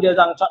yên tâm một điều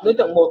rằng chọn đối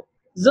tượng 1,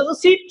 giữ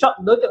Shift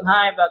chọn đối tượng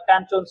 2 và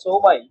Ctrl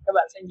số 7, các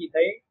bạn sẽ nhìn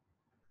thấy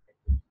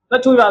nó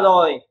chui vào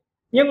rồi.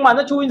 Nhưng mà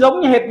nó chui giống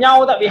như hệt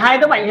nhau, tại vì hai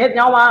tấm ảnh hệt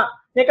nhau mà.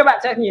 Nên các bạn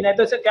sẽ nhìn này,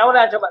 tôi sẽ kéo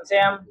ra cho bạn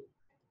xem.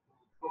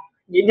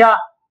 Nhìn chưa?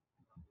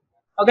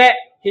 Ok,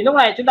 thì lúc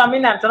này chúng ta mới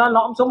làm cho nó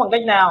nõm xuống bằng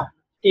cách nào?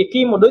 Thì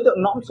khi một đối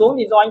tượng nõm xuống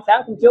thì do ánh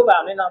sáng không chiếu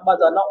vào nên là bao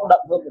giờ nó cũng đậm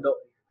hơn một độ.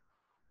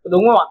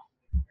 Đúng không ạ?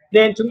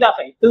 Nên chúng ta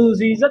phải tư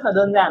duy rất là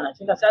đơn giản là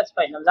chúng ta sẽ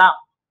phải làm sao?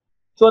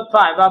 Chuột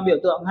phải vào biểu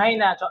tượng hay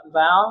là chọn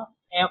vào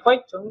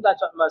Effect, chúng ta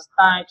chọn vào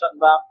Style, chọn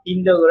vào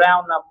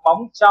Underground là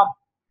bóng trong.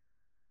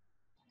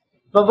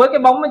 Và với cái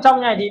bóng bên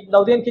trong này thì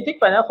đầu tiên khi tích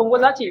phải nó không có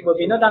giá trị bởi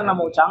vì nó đang là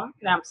màu trắng.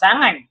 Làm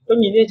sáng ảnh, tôi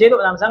nhìn thấy chế độ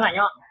làm sáng ảnh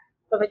không ạ?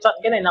 Tôi phải chọn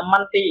cái này là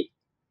multi.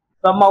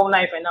 Và màu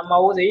này phải là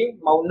màu gì?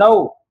 Màu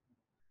nâu.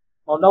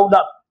 Màu nâu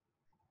đậm.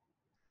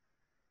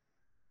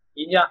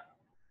 Nhìn chưa?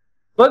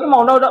 Với cái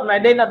màu nâu đậm này,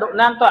 đây là độ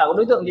lan tỏa của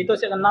đối tượng thì tôi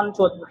sẽ cần lăn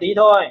chuột một tí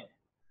thôi.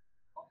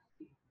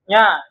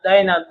 Nha,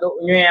 đây là độ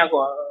nhòe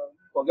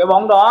của cái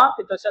bóng đó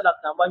thì tôi sẽ đặt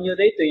là bao nhiêu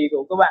đấy tùy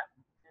của các bạn.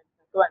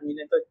 Các bạn nhìn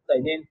thấy tôi đẩy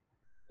lên.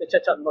 Tôi sẽ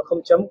chọn vào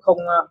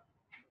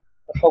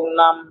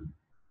 0.05.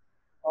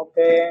 Ok.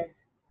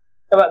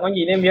 Các bạn có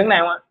nhìn thấy miếng này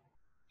không ạ?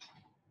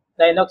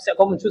 Đây nó sẽ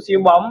có một chút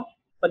xíu bóng.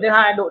 Phần thứ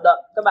hai, độ đậm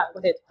các bạn có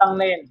thể tăng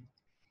lên.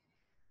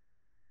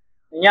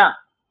 Được nhá.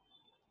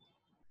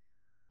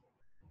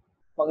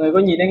 Mọi người có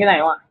nhìn thấy cái này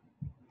không ạ?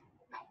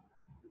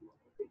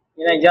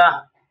 Như này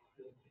chưa?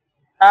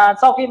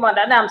 Sau khi mà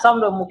đã làm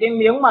xong được một cái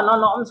miếng mà nó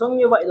nõm xuống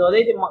như vậy rồi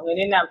đấy, thì mọi người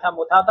nên làm theo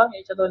một thao tác như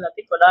cho tôi là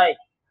tích vào đây,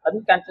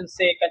 ấn Ctrl C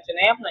Ctrl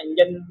F này,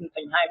 nhân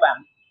thành 2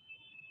 bảng,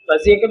 và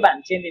riêng cái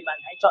bảng trên thì bạn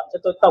hãy chọn cho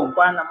tôi tổng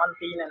quan là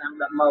multi là làm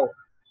đậm màu.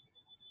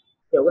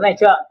 Hiểu cái này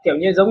chưa? Kiểu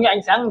như giống như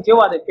ánh sáng chiếu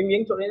vào thì cái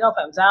miếng chỗ đấy nó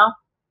phải làm sao?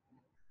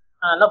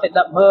 Nó phải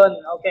đậm hơn.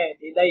 Ok,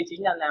 thì đây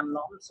chính là làm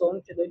nõm xuống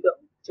cho đối tượng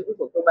chữ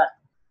của các bạn.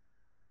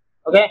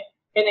 Ok,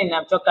 cái này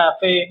làm cho cà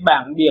phê,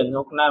 bảng biển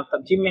hoặc là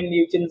thậm chí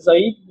menu trên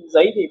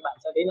giấy thì bạn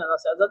sẽ thấy là nó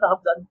sẽ rất là hấp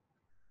dẫn.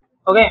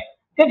 Ok,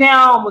 tiếp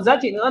theo một giá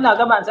trị nữa là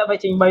các bạn sẽ phải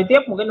trình bày tiếp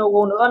một cái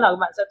logo nữa, là các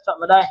bạn sẽ chọn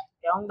vào đây,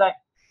 kéo xuống đây.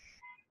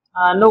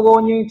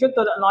 Logo như trước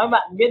tôi đã nói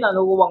bạn biết là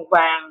logo bằng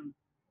vàng,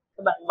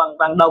 các bạn bằng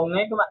vàng đồng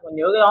đấy, các bạn còn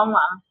nhớ cái đó không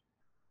ạ?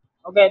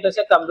 Ok, tôi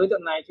sẽ cầm đối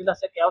tượng này, chúng ta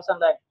sẽ kéo sang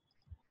đây.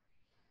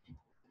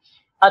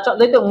 Chọn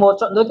đối tượng 1,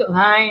 chọn đối tượng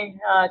 2,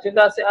 chúng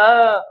ta sẽ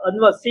ấn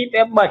vào Shift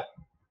F7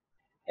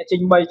 để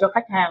trình bày cho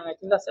khách hàng này,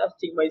 chúng ta sẽ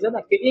trình bày rất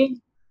là kỹ,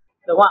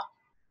 đúng không ạ?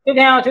 Tiếp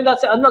theo chúng ta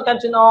sẽ ấn vào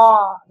Ctrl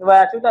O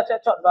và chúng ta sẽ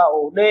chọn vào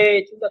ổ D,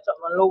 chúng ta chọn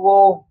vào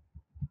logo.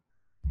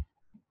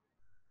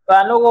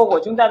 Và logo của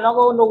chúng ta nó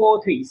có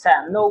logo thủy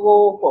sản,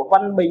 logo của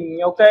Văn Bình.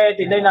 Ok,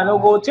 thì đây là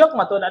logo trước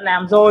mà tôi đã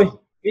làm rồi,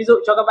 ví dụ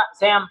cho các bạn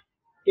xem.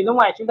 Thì lúc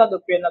này chúng ta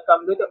được quyền là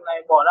cầm đối tượng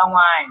này bỏ ra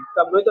ngoài,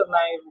 cầm đối tượng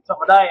này chọn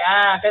vào đây.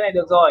 Cái này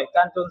được rồi,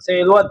 Ctrl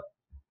C luôn.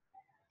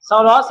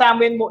 Sau đó sang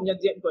bên bộ nhận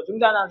diện của chúng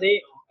ta là gì?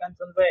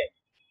 Ctrl V.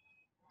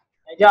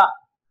 Thấy chưa?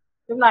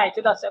 Lúc này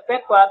chúng ta sẽ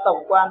quét qua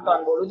tổng quan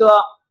toàn bộ đối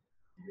tượng.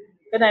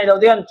 Cái này đầu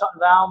tiên chọn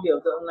vào biểu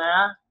tượng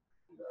là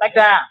tách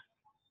ra.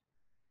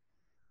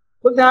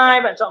 Bước thứ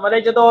hai bạn chọn vào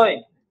đây cho tôi,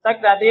 tách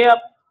ra tiếp.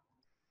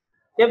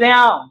 Tiếp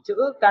theo chữ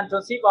Ctrl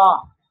Shift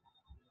O.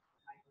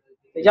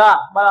 Thấy chưa?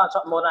 Bắt đầu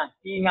chọn một này,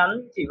 y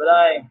ngắn chỉ vào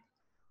đây.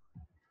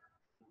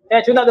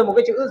 Thế chúng ta được một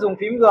cái chữ, dùng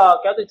phím G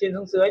kéo từ trên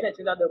xuống dưới này,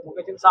 chúng ta được một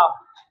cái chữ sau.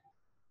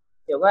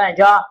 Hiểu cái này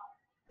chưa?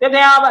 Tiếp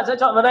theo bạn sẽ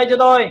chọn vào đây cho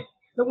tôi.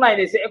 Lúc này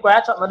thì sẽ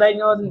quá chọn vào đây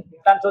luôn,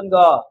 Ctrl G,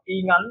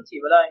 y ngắn chỉ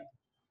vào đây.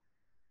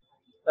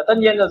 Và tất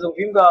nhiên là dùng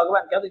phím G các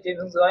bạn kéo từ trên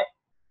xuống dưới.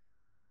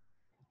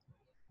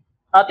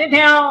 Tiếp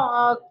theo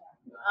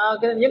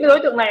những cái đối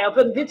tượng này ở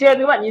phần phía trên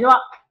các bạn nhìn không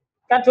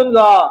ạ? Ctrl G,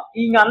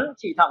 y ngắn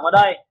chỉ thẳng vào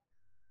đây.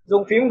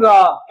 Dùng phím G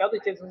kéo từ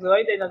trên xuống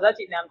dưới. Đây là giá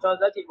trị làm cho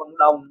giá trị bằng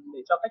đồng để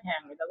cho khách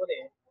hàng người ta có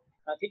thể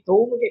thích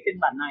thú với cái phiên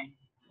bản này.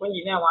 Có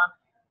nhìn thấy không ạ?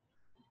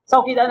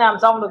 Sau khi đã làm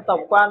xong được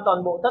tổng quan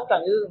toàn bộ tất cả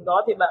những ứng dụng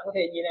đó thì bạn có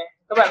thể nhìn này.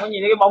 Các bạn có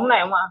nhìn thấy cái bóng này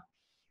không ạ?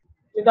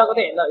 Chúng ta có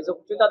thể lợi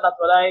dụng, chúng ta đặt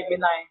vào đây bên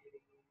này,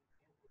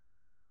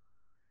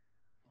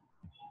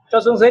 cho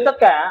xuống dưới tất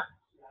cả.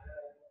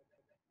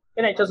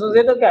 Cái này cho xuống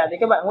dưới tất cả thì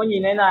các bạn có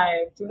nhìn thấy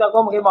này, chúng ta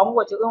có một cái bóng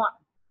của chữ không ạ?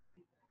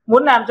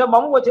 Muốn làm cho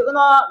bóng của chữ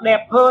nó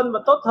đẹp hơn và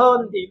tốt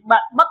hơn thì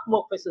bạn bắt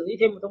buộc phải xử lý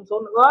thêm một thông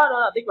số nữa, đó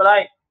là tích vào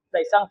đây,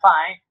 đẩy sang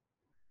phải,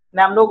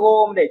 làm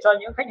logo để cho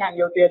những khách hàng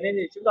nhiều tiền nên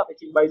thì chúng ta phải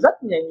trình bày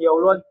rất nhiều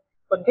luôn.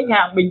 Còn khách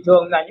hàng bình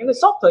thường là những cái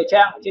shop thời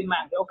trang ở trên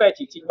mạng thì ok,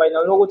 chỉ trình bày là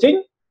logo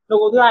chính.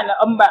 Logo thứ hai là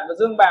âm bản và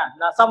dương bản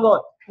là xong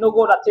rồi.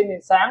 Logo đặt trên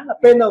nền sáng là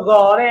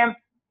PNG đấy em.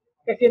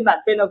 Cái phiên bản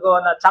PNG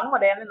là trắng và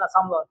đen nên là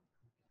xong rồi.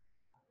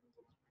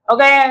 Ok,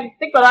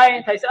 tích vào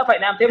đây. Thầy sẽ phải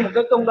làm thêm một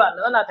cái công đoạn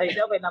nữa là thầy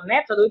sẽ phải làm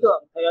nét cho đối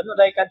tượng. Thầy ấn vào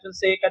đây Ctrl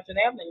C, Ctrl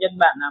F để nhân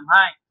bản làm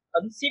 2,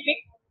 ấn Shift X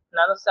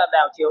là nó sẽ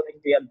đảo chiều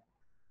thành viền.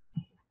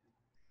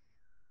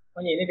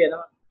 Có nhìn thấy viền không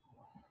ạ?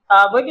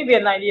 Với cái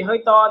viền này thì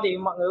hơi to thì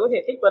mọi người có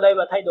thể thích vào đây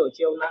và thay đổi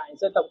chiều lại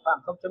rơi tầm khoảng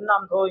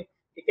 0.5 thôi,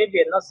 thì cái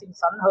viền nó xinh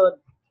xắn hơn.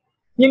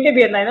 Nhưng cái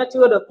viền này nó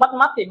chưa được bắt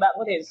mắt thì bạn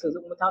có thể sử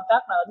dụng một thao tác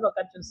là ấn vào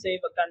Ctrl C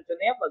và Ctrl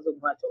F và dùng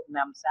hòa trộn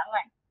làm sáng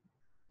ảnh.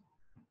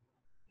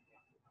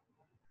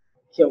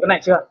 Hiểu cái này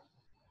chưa?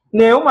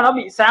 Nếu mà nó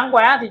bị sáng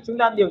quá thì chúng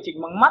ta điều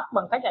chỉnh bằng mắt,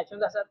 bằng cách này chúng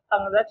ta sẽ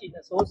tăng giá trị là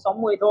số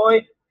 60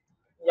 thôi.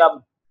 Nhầm.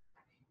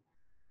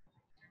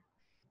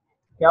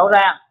 Kéo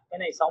ra, cái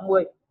này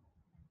 60.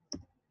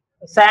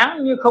 Sáng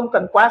nhưng không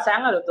cần quá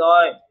sáng là được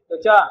rồi.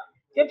 Được chưa?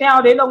 Tiếp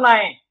theo đến ông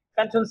này,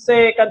 Ctrl C,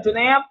 Ctrl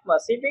F và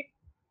Shift X.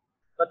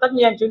 Và tất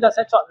nhiên chúng ta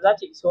sẽ chọn giá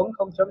trị xuống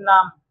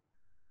 0.5.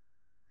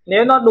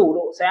 Nếu nó đủ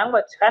độ sáng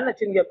và khá là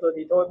chuyên nghiệp rồi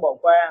thì thôi bỏ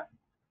qua.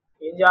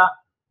 Hiểu chưa?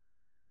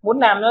 Muốn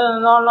làm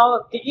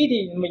nó kỹ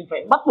thì mình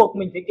phải bắt buộc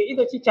mình phải kỹ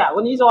thôi, chứ chả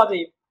có lý do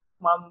gì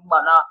mà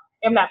bảo là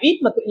em làm ít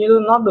mà tự nhiên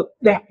nó được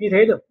đẹp như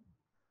thế được.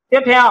 Tiếp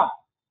theo,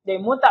 để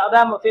muốn tạo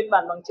ra một phiên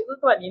bản bằng chữ,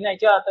 các bạn nhìn này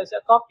chưa? Tôi sẽ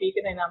copy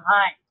cái này làm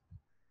 2.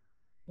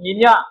 Nhìn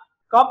chưa?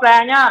 Copy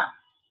ra nhá.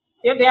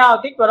 Tiếp theo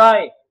tích vào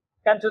đây,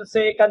 Ctrl C,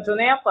 Ctrl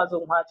F và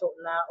dùng hòa trộn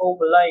là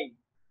overlay.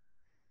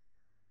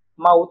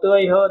 Màu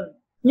tươi hơn.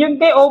 Nhưng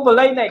cái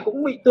overlay này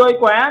cũng bị tươi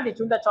quá thì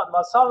chúng ta chọn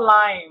vào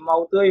Shortline,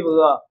 màu tươi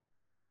vừa.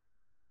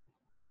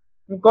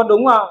 Có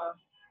đúng không?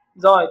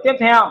 Rồi tiếp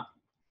theo,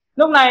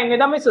 lúc này người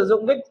ta mới sử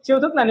dụng cái chiêu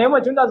thức là nếu mà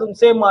chúng ta dùng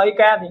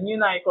CMYK thì như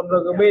này, còn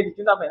RGB thì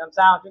chúng ta phải làm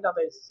sao? Chúng ta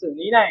phải xử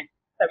lý này.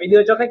 Tại vì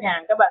đưa cho khách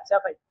hàng các bạn sẽ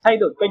phải thay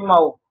đổi kênh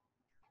màu.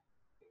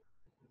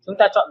 Chúng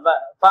ta chọn vào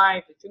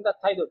file thì chúng ta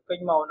thay đổi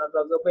kênh màu là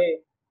RGB.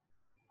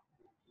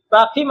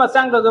 Và khi mà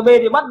sang RGB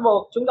thì bắt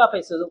buộc chúng ta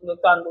phải sử dụng được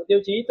toàn bộ tiêu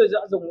chí. Tôi đã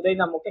dùng đây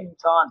là một cái hình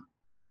tròn,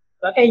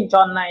 và cái hình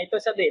tròn này tôi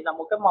sẽ để là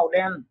một cái màu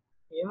đen,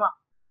 đúng không ạ?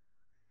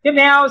 Tiếp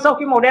theo, sau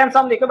khi màu đen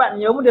xong thì các bạn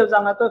nhớ một điều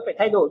rằng là tôi phải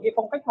thay đổi cái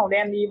phong cách màu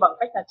đen đi bằng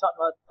cách là chọn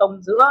vào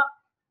tông giữa.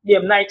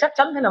 Điểm này chắc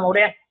chắn phải là màu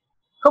đen,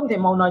 không thể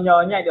màu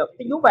nhờ như này được.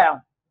 Tích nút vào,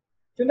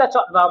 chúng ta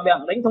chọn vào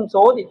bảng đánh thông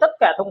số thì tất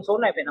cả thông số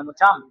này phải là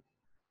 100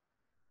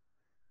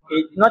 thì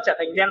nó trở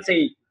thành đen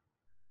xì,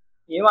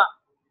 đúng không ạ?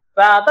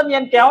 Và tất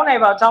nhiên kéo này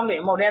vào trong để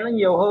màu đen nó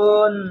nhiều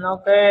hơn,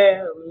 ok,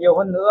 nhiều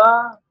hơn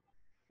nữa.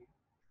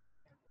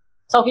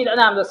 Sau khi đã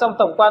làm được xong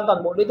tổng quan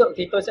toàn bộ đối tượng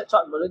thì tôi sẽ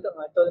chọn một đối tượng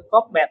này, tôi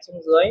copy bẹt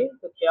xuống dưới,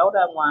 tôi kéo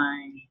ra ngoài,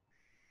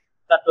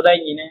 đặt vào đây.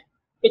 Nhìn này,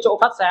 cái chỗ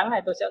phát sáng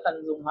này tôi sẽ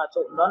cần dùng hòa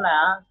trộn, đó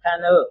là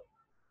KêNH.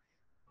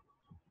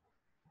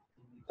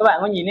 Các bạn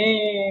có nhìn thấy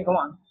không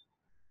ạ?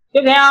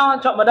 Tiếp theo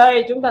chọn vào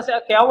đây, chúng ta sẽ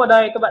kéo vào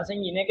đây, các bạn sẽ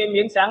nhìn thấy cái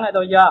miếng sáng này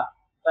thôi chưa?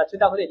 Và chúng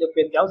ta có thể được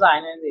quyền kéo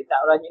dài lên để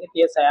tạo ra những cái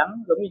tia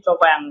sáng giống như cho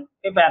vàng,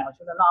 cái vàng của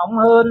chúng ta nó óng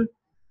hơn.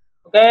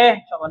 Ok,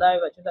 chọn vào đây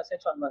và chúng ta sẽ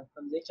chọn vào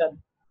phần dưới chân.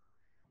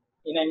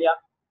 Nhìn này nhá.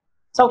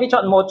 Sau khi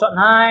chọn 1, chọn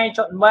 2,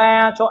 chọn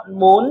 3, chọn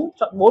 4,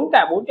 chọn 4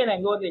 cả 4 cái này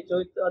luôn thì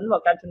tôi ấn vào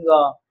Ctrl G.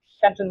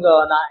 Ctrl G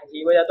lại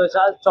thì bây giờ tôi sẽ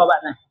cho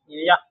bạn này, nhìn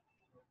thấy chưa?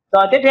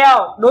 Rồi tiếp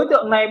theo, đối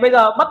tượng này bây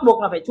giờ bắt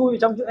buộc là phải chui vào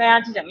trong chữ A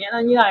chứ chẳng nhẽ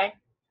là như này,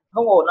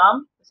 không ổn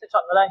lắm. Tôi sẽ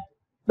chọn vào đây.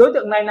 Đối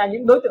tượng này là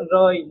những đối tượng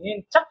rời nên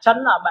chắc chắn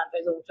là bạn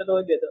phải dùng cho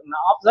tôi biểu tượng là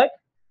object.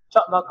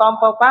 Chọn vào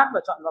compound path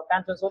và chọn vào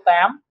Ctrl số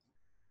 8.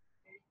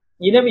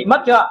 Nhìn thấy bị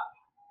mất chưa?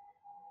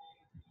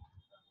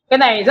 Cái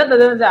này rất là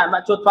đơn giản,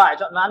 bạn chuột phải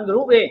chọn vào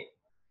ungroup đi.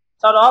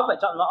 Sau đó phải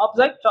chọn vào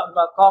object, chọn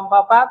vào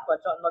compound path và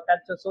chọn vào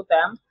Ctrl số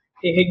 8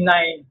 thì hình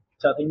này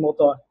trở thành một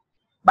rồi.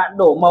 Bạn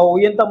đổ màu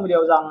yên tâm một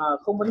điều rằng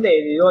không vấn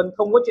đề gì luôn,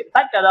 không có chuyện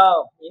tách ra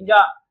đâu, nhìn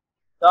chưa?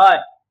 Rồi,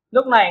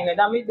 lúc này người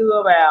ta mới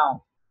đưa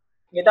vào,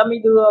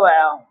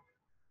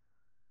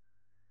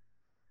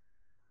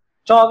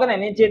 cho cái này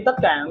lên trên tất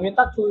cả nguyên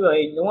tắc chui vào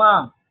hình, đúng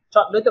không?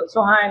 Chọn đối tượng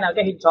số 2 là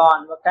cái hình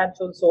tròn và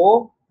Ctrl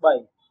số 7.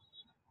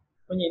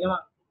 Có nhìn không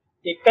ạ?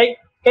 Thì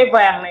cái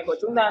vàng này của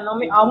chúng ta nó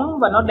mới óng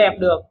và nó đẹp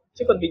được,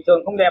 chứ còn bình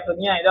thường không đẹp được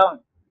như này đâu.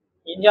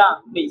 Nhìn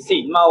chưa? Bị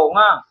xỉn màu đúng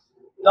không?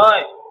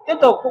 Rồi, tiếp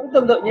tục cũng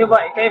tương tự như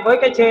vậy, với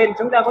cái trên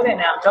chúng ta có thể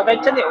làm cho cái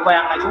chất liệu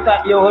vàng này chúng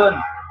ta yêu hơn.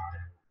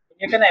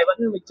 Như cái này vẫn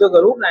mình chưa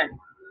group này.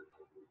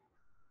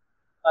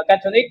 Và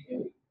Ctrl X.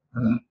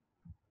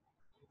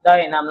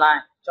 Đây, làm lại,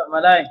 chọn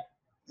vào đây.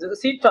 Giữ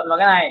shift chọn vào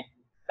cái này,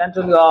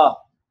 Ctrl G,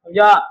 đúng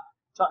chưa?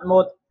 Chọn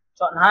 1,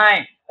 chọn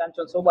 2,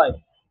 Ctrl số 7.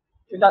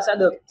 Chúng ta sẽ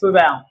được chui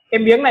vào. Cái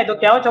miếng này tôi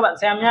kéo cho bạn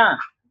xem nhá.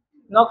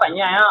 Nó phải như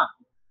này ha.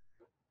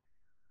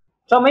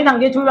 Cho mấy thằng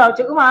kia chui vào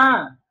chữ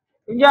mà.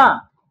 Đúng chưa?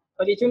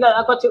 Bởi vì chúng ta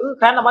đã có chữ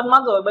khá là bắt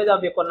mắt rồi. Bây giờ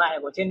việc còn lại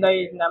của trên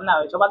đây làm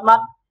nào để cho bắt mắt.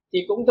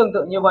 Thì cũng tương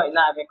tự như vậy,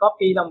 lại phải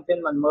copy làm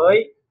phiên bản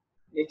mới.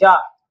 Được chưa?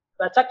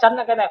 Và chắc chắn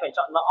là cái này phải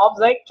chọn vào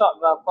object, chọn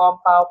vào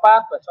compound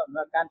path và chọn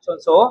vào Ctrl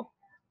số.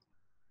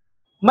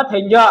 Mất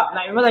hình chưa?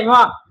 Lại mất hình đúng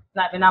không?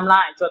 Lại phải làm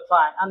lại, chuột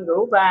phải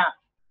ungroup ra,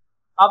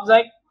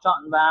 object,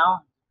 chọn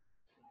vào.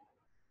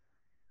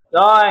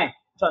 Rồi,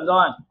 chọn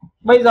rồi.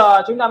 Bây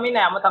giờ chúng ta mới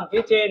làm một thằng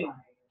phía trên,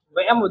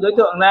 vẽ một đối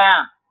tượng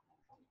ra.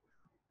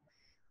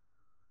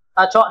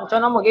 Chọn cho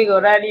nó một cái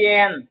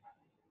gradient.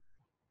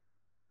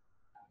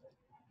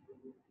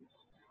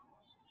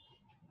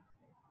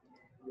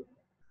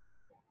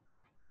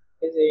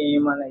 Cái gì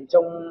mà lại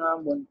trông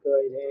buồn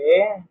cười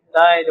thế?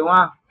 Đây đúng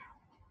không?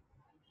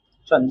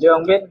 Chuẩn chưa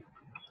không biết?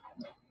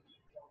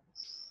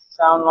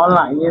 Sao nó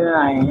lại như thế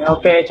này?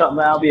 Ok, chọn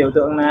vào biểu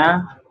tượng nè.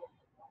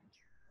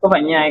 Có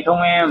phải như này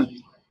không em?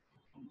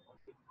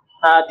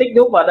 Tích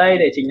đúc vào đây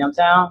để chỉnh làm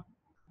sao?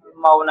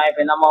 Màu này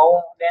phải là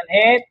màu đen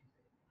hết.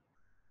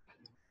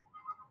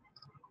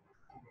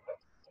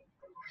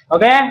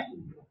 Ok.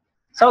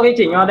 Sau khi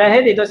chỉnh màu đen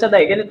hết thì tôi sẽ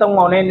đẩy cái tông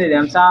màu lên để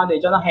làm sao để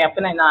cho nó hẹp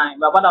cái này lại,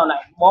 và bắt đầu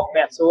lại bóp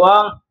bẹt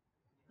xuống,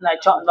 lại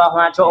chọn vào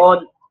hòa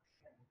trộn.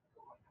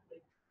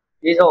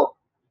 Ví dụ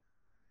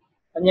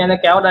tất nhiên nó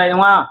kéo ở đây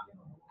đúng không?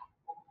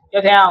 Tiếp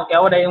theo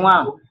kéo vào đây đúng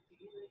không?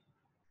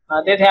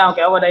 Tiếp theo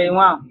kéo vào đây đúng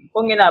không?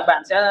 Có nghĩa là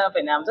bạn sẽ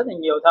phải làm rất là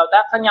nhiều thao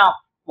tác khác nhau.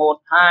 1,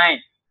 2,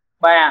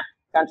 3,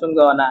 Ctrl G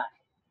lại.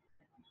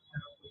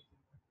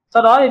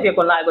 Sau đó thì việc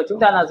còn lại của chúng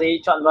ta là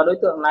gì? Chọn vào đối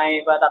tượng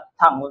này và đặt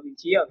thẳng vào vị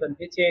trí ở phần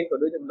phía trên của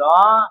đối tượng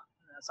đó.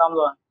 Xong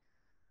rồi.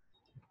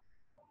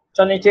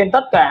 Cho nên trên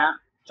tất cả,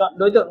 chọn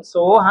đối tượng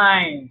số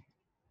 2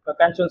 và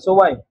Ctrl số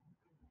 7.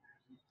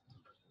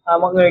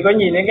 Mọi người có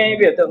nhìn thấy cái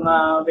biểu tượng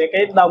về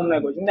cái đồng này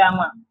của chúng ta không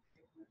ạ?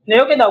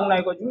 Nếu cái đồng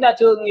này của chúng ta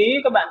chưa nghĩ,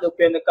 các bạn được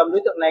quyền được cầm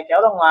đối tượng này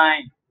kéo ra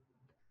ngoài.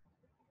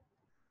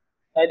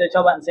 Đây tôi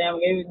cho bạn xem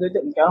cái đối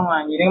tượng kéo ra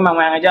ngoài, nhìn thấy cái màng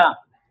này chưa?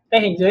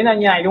 Cái hình dưới là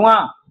như này đúng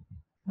không?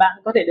 Bạn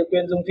có thể được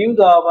quyền dùng phím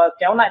G và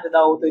kéo lại từ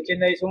đầu, từ trên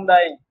đây xuống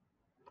đây,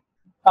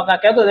 hoặc là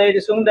kéo từ đây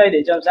xuống đây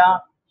để làm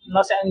sao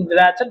nó sẽ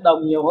ra chất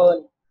đồng nhiều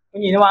hơn. Có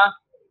nhìn không ạ?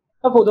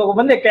 Nó phụ thuộc vào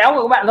vấn đề kéo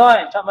của các bạn thôi.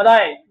 Chọn vào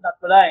đây, đặt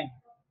vào đây.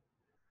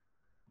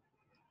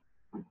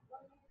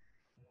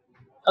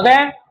 Ok.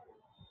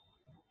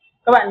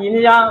 Các bạn nhìn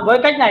thấy chưa? Với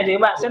cách này thì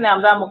các bạn sẽ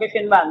làm ra một cái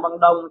phiên bản bằng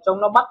đồng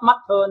trông nó bắt mắt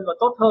hơn và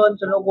tốt hơn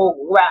cho logo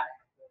của các bạn.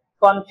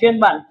 Còn phiên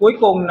bản cuối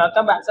cùng là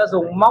các bạn sẽ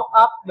dùng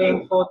mockup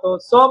bên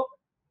Photoshop.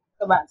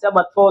 Các bạn sẽ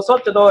bật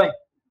Photoshop cho tôi.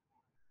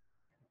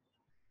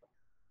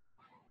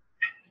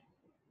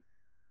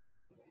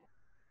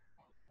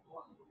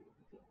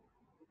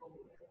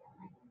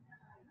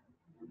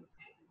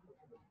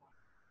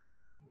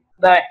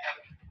 Đây.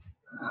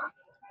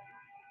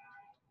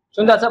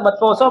 Chúng ta sẽ bật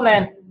Photoshop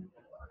lên.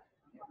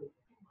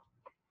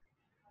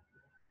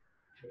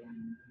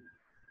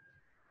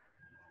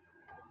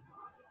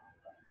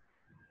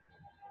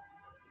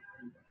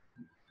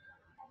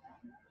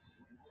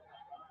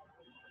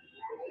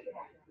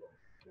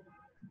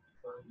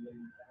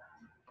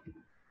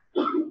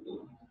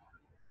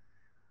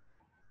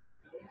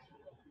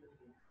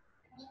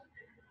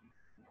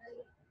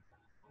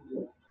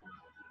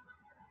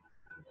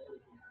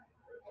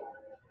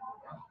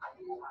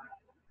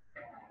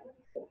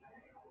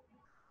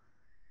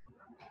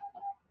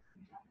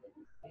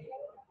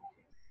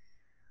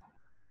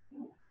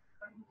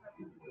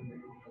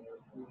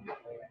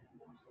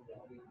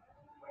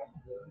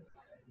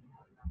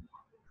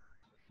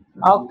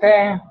 Ok.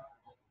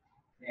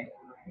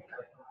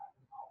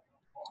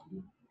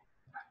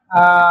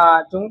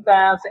 Chúng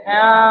ta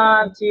sẽ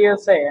chia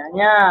sẻ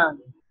nha.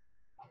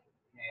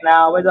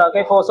 Nào bây giờ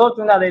cái Photoshop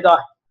chúng ta đây rồi.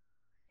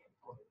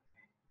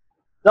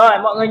 Rồi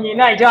mọi người nhìn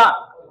này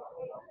chưa?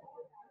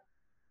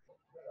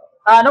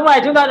 Lúc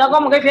này chúng ta đã có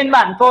một cái phiên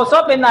bản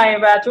Photoshop bên này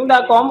và chúng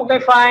ta có một cái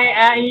file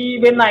AI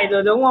bên này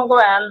rồi đúng không các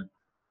bạn?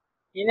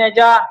 Nhìn này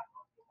chưa?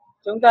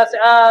 Chúng ta sẽ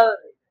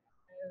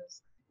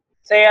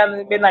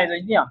share bên này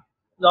rồi nhỉ?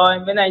 Rồi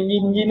bên này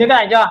nhìn thấy cái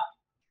này chưa?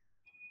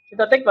 Chúng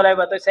ta tích vào đây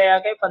và tôi share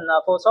cái phần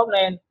Photoshop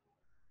lên.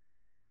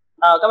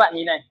 Các bạn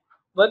nhìn này.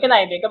 Với cái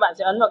này thì các bạn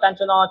sẽ ấn vào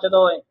Ctrl cho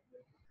tôi.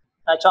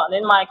 Chọn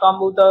đến My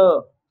Computer.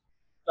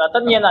 Và tất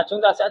nhiên là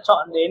chúng ta sẽ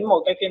chọn đến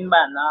một cái phiên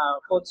bản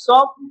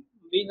Photoshop.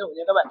 Ví dụ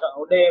như các bạn chọn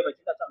OD và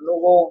chúng ta chọn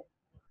logo.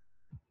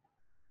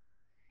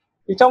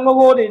 Thì trong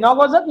logo thì nó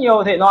có rất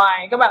nhiều thể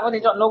loại. Các bạn có thể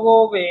chọn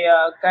logo về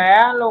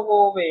cá,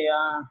 logo về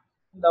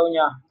đâu nhỉ?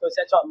 Tôi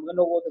sẽ chọn một cái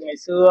logo từ ngày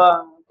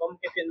xưa. Có một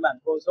cái phiên bản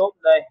Photoshop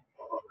đây.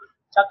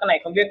 Chắc cái này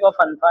không biết có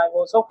phần file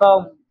Photoshop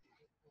không.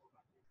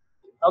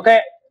 Ok.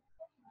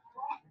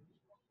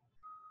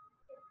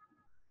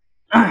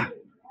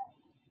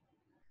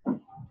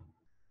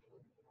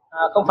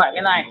 Không phải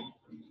cái này.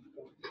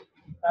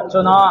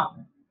 Ctrl O.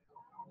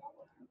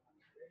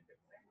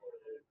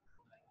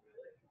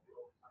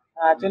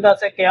 Chúng ta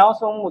sẽ kéo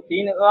xuống một tí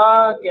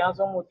nữa, kéo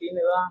xuống một tí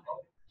nữa.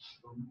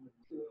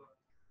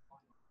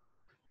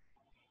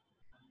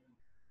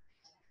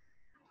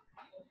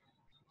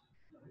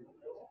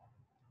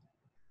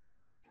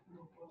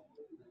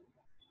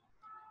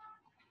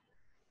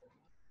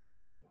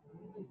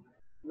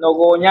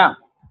 Logo nhá.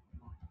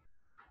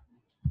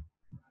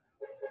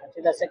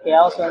 Chúng ta sẽ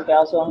kéo xuống,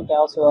 kéo xuống,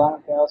 kéo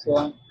xuống, kéo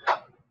xuống.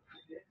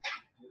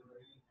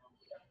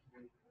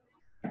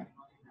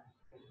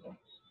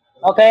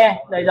 Ok,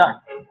 đây rồi.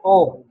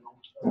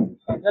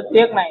 Rất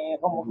tiếc này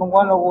không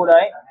có logo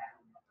đấy.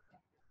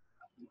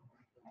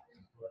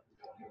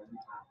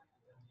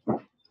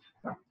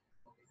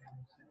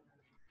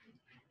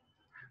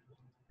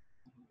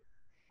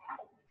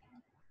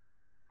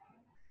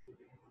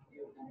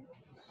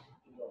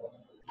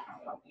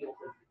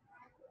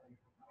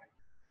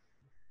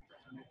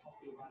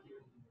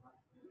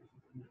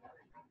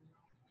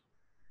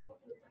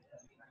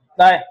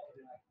 Đây.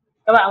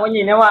 Các bạn có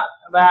nhìn thấy không ạ?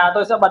 Và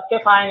tôi sẽ bật cái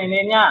file này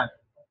lên nhá.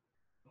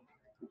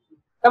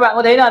 Các bạn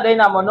có thấy là đây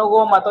là một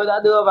logo mà tôi đã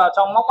đưa vào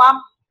trong mockup.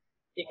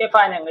 Thì cái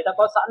file này người ta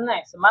có sẵn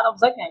này, Smart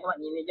Object này, các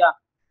bạn nhìn thấy chưa?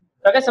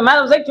 Và cái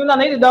Smart Object chúng ta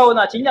lấy từ đâu?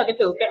 Là chính là cái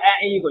từ cái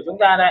AI của chúng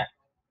ta đây.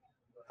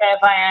 Cái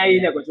file AI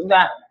này của chúng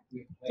ta.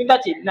 Chúng ta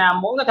chỉ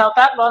làm mỗi cái thao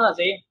tác đó là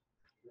gì?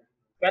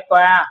 Quét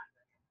qua.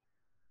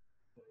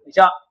 Được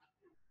chưa?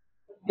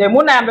 Để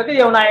muốn làm được cái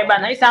điều này,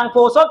 bạn hãy sang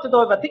Photoshop cho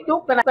tôi và thích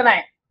đúp cái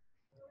này.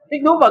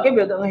 Tích đúp vào cái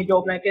biểu tượng hình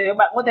chụp này thì các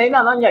bạn có thấy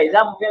là nó nhảy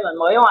ra một phiên bản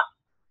mới không ạ?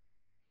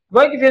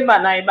 Với cái phiên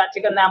bản này bạn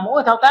chỉ cần làm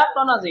mỗi thao tác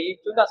đó là gì?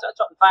 Chúng ta sẽ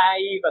chọn file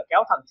AI và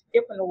kéo thẳng trực tiếp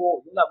cái logo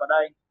của chúng ta vào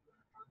đây.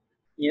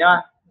 Nhìn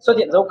ra xuất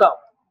hiện dấu cộng.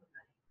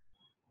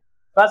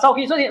 Và sau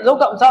khi xuất hiện dấu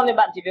cộng xong thì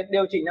bạn chỉ việc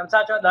điều chỉnh làm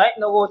sao cho đấy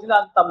logo chúng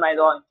ta tầm này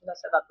rồi, chúng ta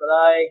sẽ đặt vào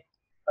đây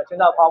và chúng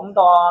ta phóng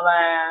to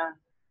ra.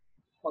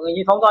 Mọi người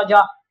nhìn phóng to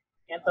chưa?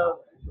 Enter.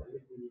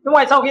 Lúc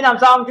này sau khi làm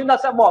xong chúng ta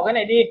sẽ bỏ cái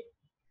này đi.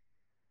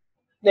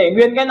 Để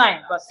nguyên cái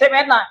này và xếp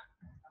S lại.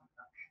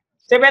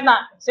 Xếp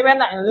S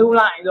lại lưu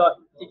lại rồi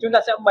thì chúng ta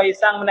sẽ bày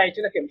sang bên này,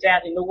 chúng ta kiểm tra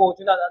thì logo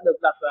chúng ta đã được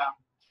đặt vào.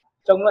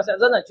 Trông nó sẽ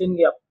rất là chuyên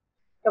nghiệp.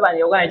 Các bạn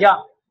hiểu cái này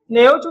chưa?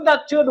 Nếu chúng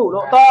ta chưa đủ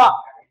độ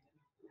to,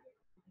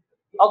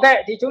 ok,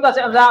 thì chúng ta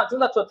sẽ làm sao? Chúng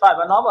ta chuột phải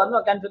vào nó và ấn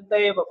vào Ctrl T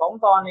và phóng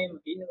to lên một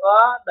tí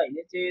nữa, đẩy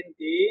lên trên một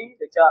tí,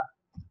 được chưa?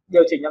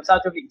 Điều chỉnh làm sao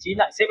cho vị trí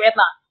lại, xếp S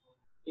lại.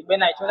 Thì bên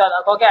này chúng ta đã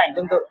có cái ảnh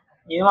tương tự,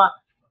 nhìn không ạ?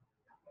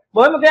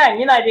 Với một cái ảnh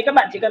như này thì các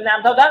bạn chỉ cần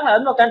làm thao tác là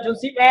ấn vào Ctrl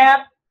Shift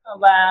S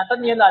và tất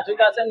nhiên là chúng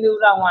ta sẽ lưu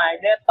ra ngoài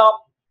desktop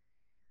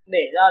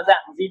để ra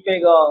dạng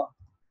JPG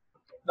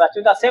và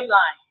chúng ta xếp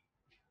lại.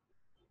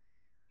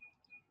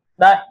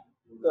 Đây,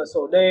 cửa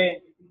sổ D.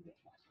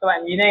 Các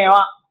bạn nhìn này không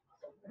ạ?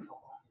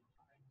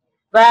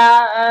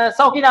 Và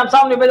sau khi làm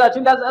xong thì bây giờ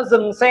chúng ta sẽ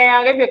dừng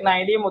xe cái việc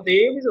này đi một tí.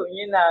 Ví dụ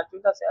như là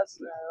chúng ta sẽ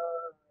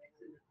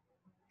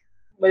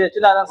bây giờ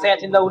chúng ta đang xe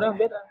trên đâu đấy không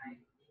biết đâu.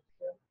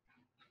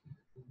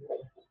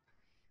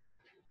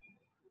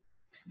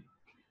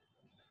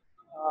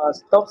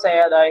 Stop xe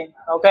ở đây.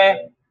 Ok,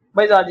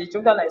 bây giờ thì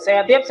chúng ta lại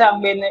xe tiếp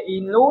sang bên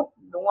Include,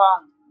 đúng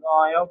không?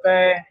 Rồi, ok.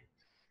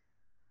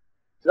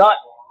 Rồi,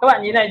 các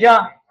bạn nhìn này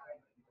chưa?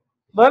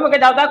 Với một cái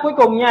thao tác cuối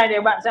cùng như này thì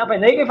bạn sẽ phải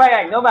lấy cái file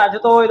ảnh đó vào cho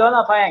tôi. Đó là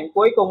file ảnh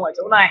cuối cùng ở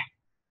chỗ này.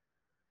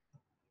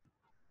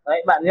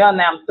 Đấy, bạn nhớ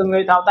làm từng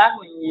cái thao tác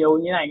nhiều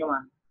như này cơ mà.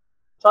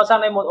 Cho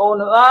sang đây một ô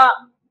nữa.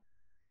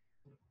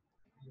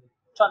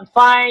 Chọn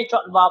file,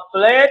 chọn vào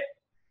plate.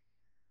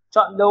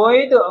 Chọn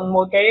đối tượng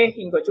một cái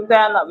hình của chúng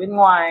ta ở bên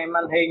ngoài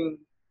màn hình.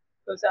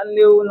 Tôi sẽ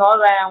lưu nó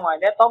ra ngoài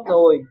desktop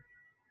rồi.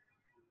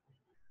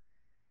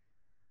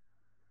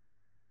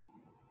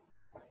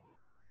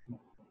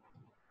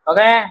 Ok,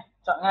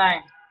 chọn cái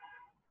này.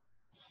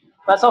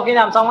 Và sau khi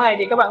làm xong cái này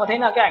thì các bạn có thấy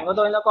là cái ảnh của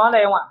tôi nó có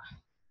đây không ạ?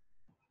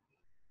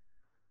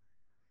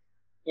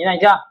 Nhìn này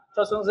chưa?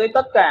 Cho xuống dưới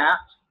tất cả.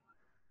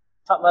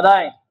 Chọn vào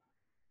đây.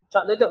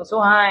 Chọn đối tượng số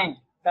 2,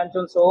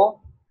 Ctrl số.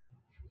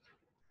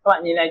 Các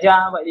bạn nhìn này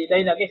chưa? Vậy thì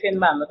đây là cái phiên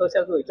bản mà tôi sẽ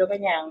gửi cho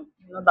khách hàng,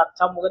 nó đặt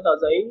trong một cái tờ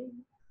giấy,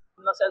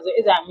 nó sẽ dễ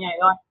dàng như này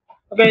thôi.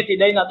 Ok, thì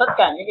đây là tất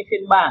cả những cái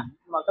phiên bản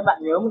mà các bạn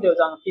nhớ một điều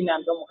rằng khi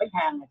làm cho một khách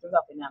hàng thì chúng ta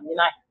phải làm như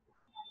này.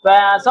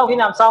 Và sau khi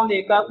làm xong thì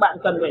các bạn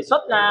cần phải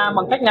xuất ra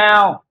bằng cách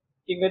nào?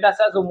 Thì người ta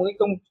sẽ dùng một cái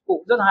công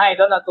cụ rất hay,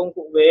 đó là công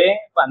cụ về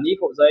quản lý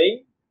khổ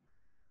giấy.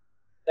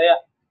 Đây ạ,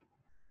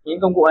 nhìn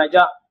công cụ này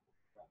chưa?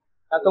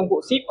 Là công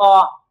cụ Shift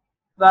O.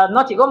 Và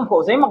nó chỉ có một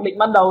khổ giấy mặc định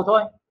ban đầu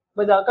thôi.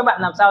 Bây giờ các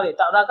bạn làm sao để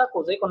tạo ra các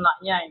khổ giấy còn lại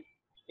như này?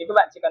 Thì các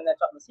bạn chỉ cần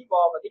chọn Shift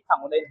O và tích thẳng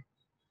vào đây.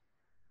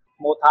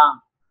 1 thằng,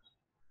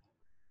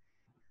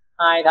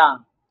 2 thằng,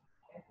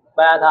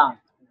 3 thằng,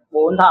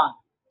 4 thằng,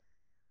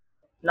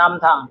 5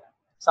 thằng,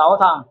 6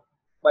 thằng,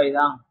 7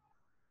 thằng.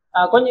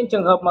 Có những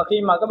trường hợp mà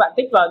khi mà các bạn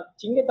tích vào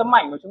chính cái tấm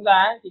ảnh của chúng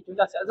ta ấy, thì chúng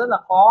ta sẽ rất là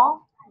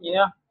khó. Nhìn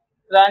không?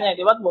 Ra này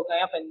thì bắt buộc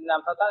em phải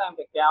làm thao tác, em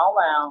phải kéo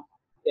vào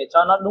để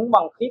cho nó đúng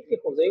bằng khít cái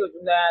khổ giấy của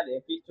chúng ta để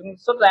khi chúng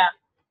xuất ra.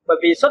 Bởi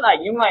vì xuất ảnh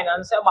như này nó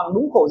sẽ bằng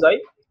đúng khổ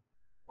giấy.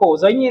 Khổ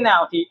giấy như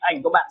nào thì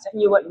ảnh của bạn sẽ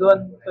như vậy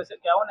luôn. Tôi sẽ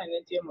kéo cái này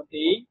lên trên một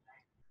tí,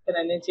 cái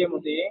này lên trên một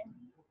tí.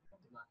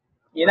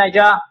 Nhìn này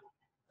chưa?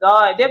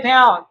 Rồi tiếp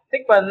theo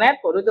tích vào nét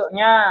của đối tượng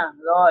nha.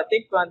 Rồi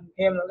tích vào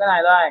thêm nữa cái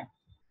này đây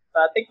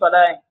và tích vào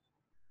đây.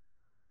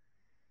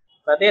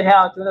 Và tiếp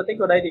theo chúng ta tích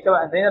vào đây thì các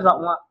bạn thấy nó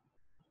rộng ạ,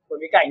 bởi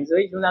vì cảnh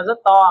dưới chúng ta rất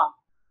to.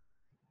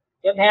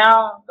 Tiếp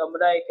theo cầm vào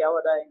đây, kéo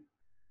vào đây,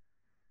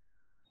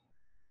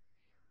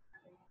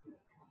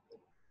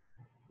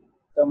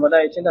 cầm vào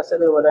đây, chúng ta sẽ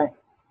đưa vào đây.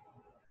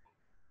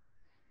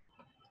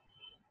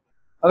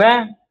 Ok,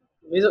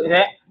 ví dụ như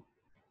thế.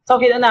 Sau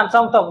khi đã làm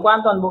xong tổng quan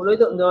toàn bộ đối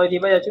tượng rồi thì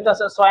bây giờ chúng ta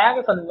sẽ xóa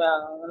cái phần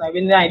này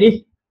bên này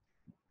đi,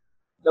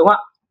 đúng không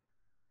ạ?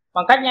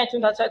 Bằng cách nha,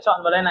 chúng ta sẽ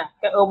chọn vào đây này,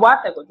 cái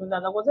about này của chúng ta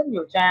nó có rất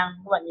nhiều trang,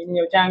 các bạn nhìn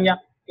nhiều trang chưa?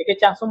 Thì cái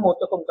trang số 1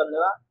 tôi không cần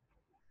nữa,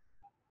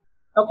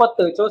 nó có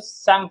từ chỗ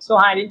sang số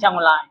 2 đến trang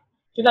còn lại.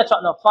 Chúng ta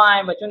chọn vào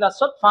file và chúng ta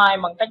xuất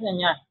file bằng cách này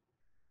nha,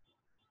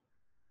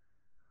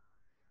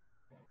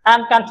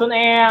 Alt Ctrl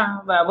E,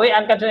 và với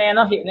Alt Ctrl E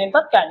nó hiện lên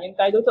tất cả những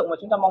cái đối tượng mà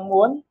chúng ta mong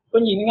muốn. Có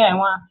nhìn cái này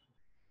không ạ?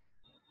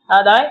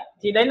 Đấy,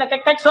 thì đấy là cái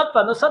cách xuất,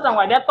 và nó xuất ra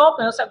ngoài desktop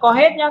thì nó sẽ có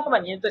hết nhá. Các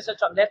bạn nhìn, tôi sẽ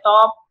chọn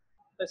desktop,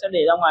 tôi sẽ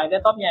để ra ngoài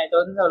desktop như này,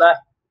 tôi ấn vào đây,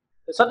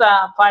 tôi xuất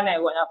ra file này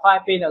gọi là file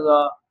PNG,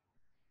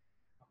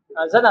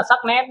 rất là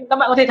sắc nét. Các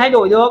bạn có thể thay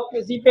đổi được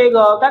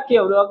JPG các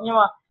kiểu được, nhưng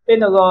mà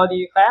PNG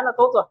thì khá là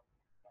tốt rồi,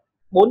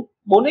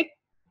 4x.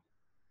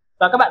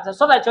 Và các bạn sẽ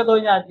xuất lại cho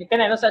tôi là cái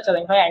này nó sẽ trở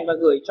thành file ảnh và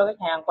gửi cho khách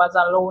hàng qua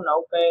Zalo là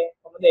ok,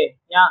 không vấn đề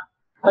nha.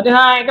 Và thứ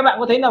hai, các bạn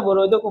có thấy là vừa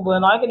rồi tôi cũng vừa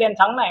nói cái đen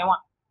trắng này không ạ?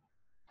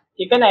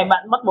 Thì cái này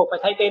bạn bắt buộc phải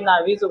thay tên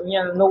là ví dụ như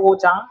là logo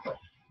trắng.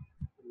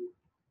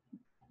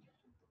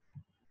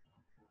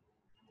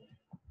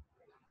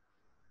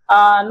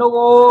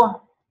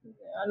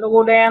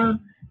 Logo đen.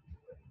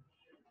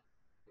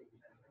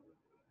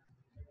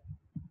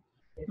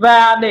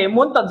 Và để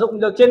muốn tận dụng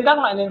được trên các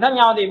loại nền khác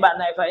nhau thì bạn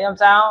lại phải làm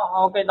sao?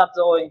 Ok, đặt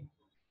rồi.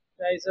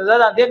 Đây rất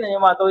là tiếc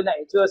nhưng mà tôi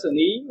lại chưa xử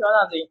lý. Đó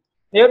là gì?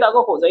 Nếu đã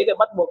có khổ giấy thì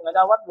bắt buộc là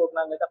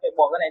người ta phải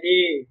bỏ cái này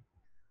đi,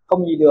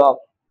 không gì được.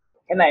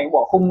 Cái này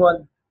bỏ khung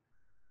luôn.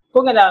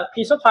 Có nghĩa là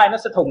khi xuất file nó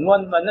sẽ thủng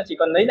luôn và nó chỉ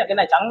còn lấy lại cái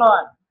này trắng thôi.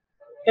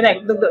 Cái này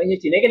cũng tương tự như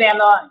chỉ lấy cái đen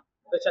thôi.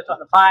 Tôi sẽ chọn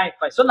file,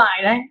 phải xuất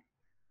lại đấy.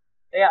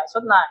 Đấy ạ,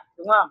 xuất lại,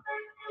 đúng không?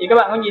 Thì các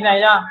bạn có nhìn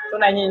này chưa? Chỗ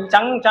này nhìn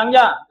trắng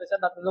chưa? Tôi sẽ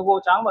đặt logo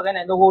trắng và cái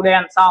này logo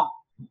đen, xong.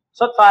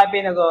 Xuất file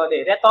PNG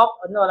để desktop,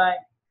 ấn vào đây,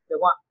 được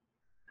không ạ?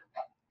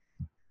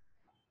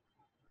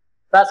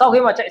 Và sau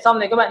khi mà chạy xong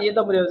thì các bạn yên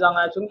tâm một điều rằng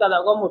là chúng ta đã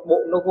có một bộ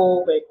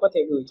logo về có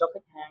thể gửi cho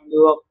khách hàng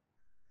được.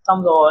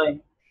 Xong rồi,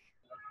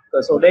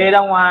 cửa sổ D ra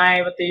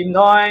ngoài và tìm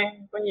thôi.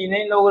 Có nhìn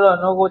thấy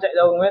logo chạy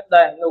đâu không biết.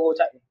 Đây, logo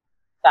chạy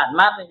tản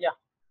mát lên chưa?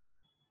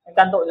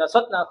 Căn tội là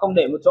xuất là không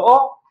để một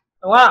chỗ,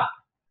 đúng không?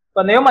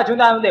 Còn nếu mà chúng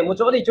ta để một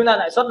chỗ thì chúng ta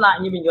lại xuất lại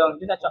như bình thường.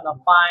 Chúng ta chọn vào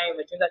file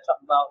và chúng ta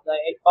chọn vào đây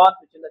export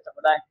và chúng ta chọn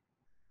vào đây.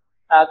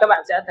 Các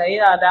bạn sẽ thấy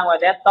là ra ngoài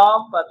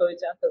desktop và tôi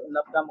sẽ tự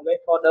lập ra một cái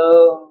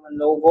folder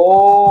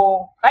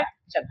logo khách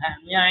chẳng hạn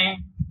nha,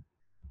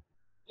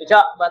 được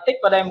chưa? Và tích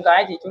vào đây một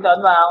cái thì chúng ta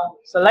ấn vào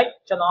select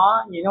cho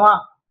nó nhìn, đúng không?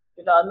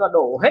 Chúng ta ấn vào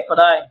đổ hết vào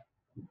đây.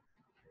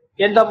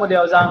 Yên tâm một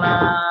điều rằng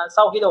là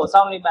sau khi đổ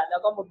xong thì bạn đã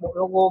có một bộ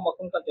logo mà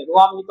không cần phải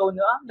gom như tôi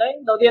nữa. Đấy,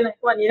 đầu tiên này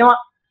các bạn nhìn đúng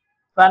không?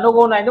 Và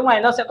logo này lúc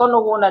này nó sẽ có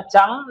logo là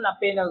trắng, là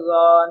PNG,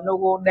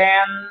 logo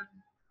đen.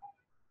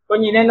 Có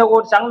nhìn thấy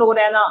logo trắng, logo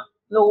đen không?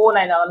 Logo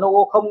này là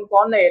logo không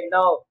có nền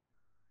đâu,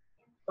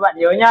 các bạn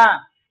nhớ nhá.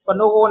 Còn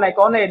logo này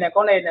có nền này,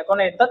 có nền này, có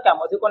nền, tất cả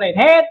mọi thứ có nền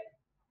hết,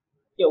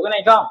 hiểu cái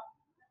này không?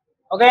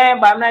 Ok,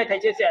 bài hôm nay thầy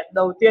chia sẻ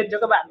đầu tiên cho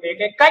các bạn về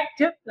cái cách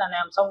thức là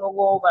làm xong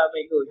logo và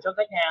phải gửi cho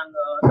khách hàng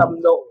ở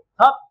tầm độ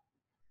thấp,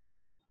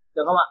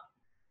 được không ạ?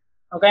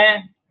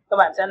 Ok, các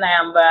bạn sẽ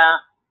làm và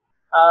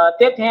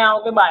tiếp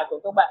theo cái bài của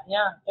các bạn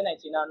nhá. Cái này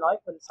chỉ là nói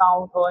phần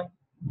sau thôi.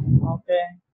 Ok.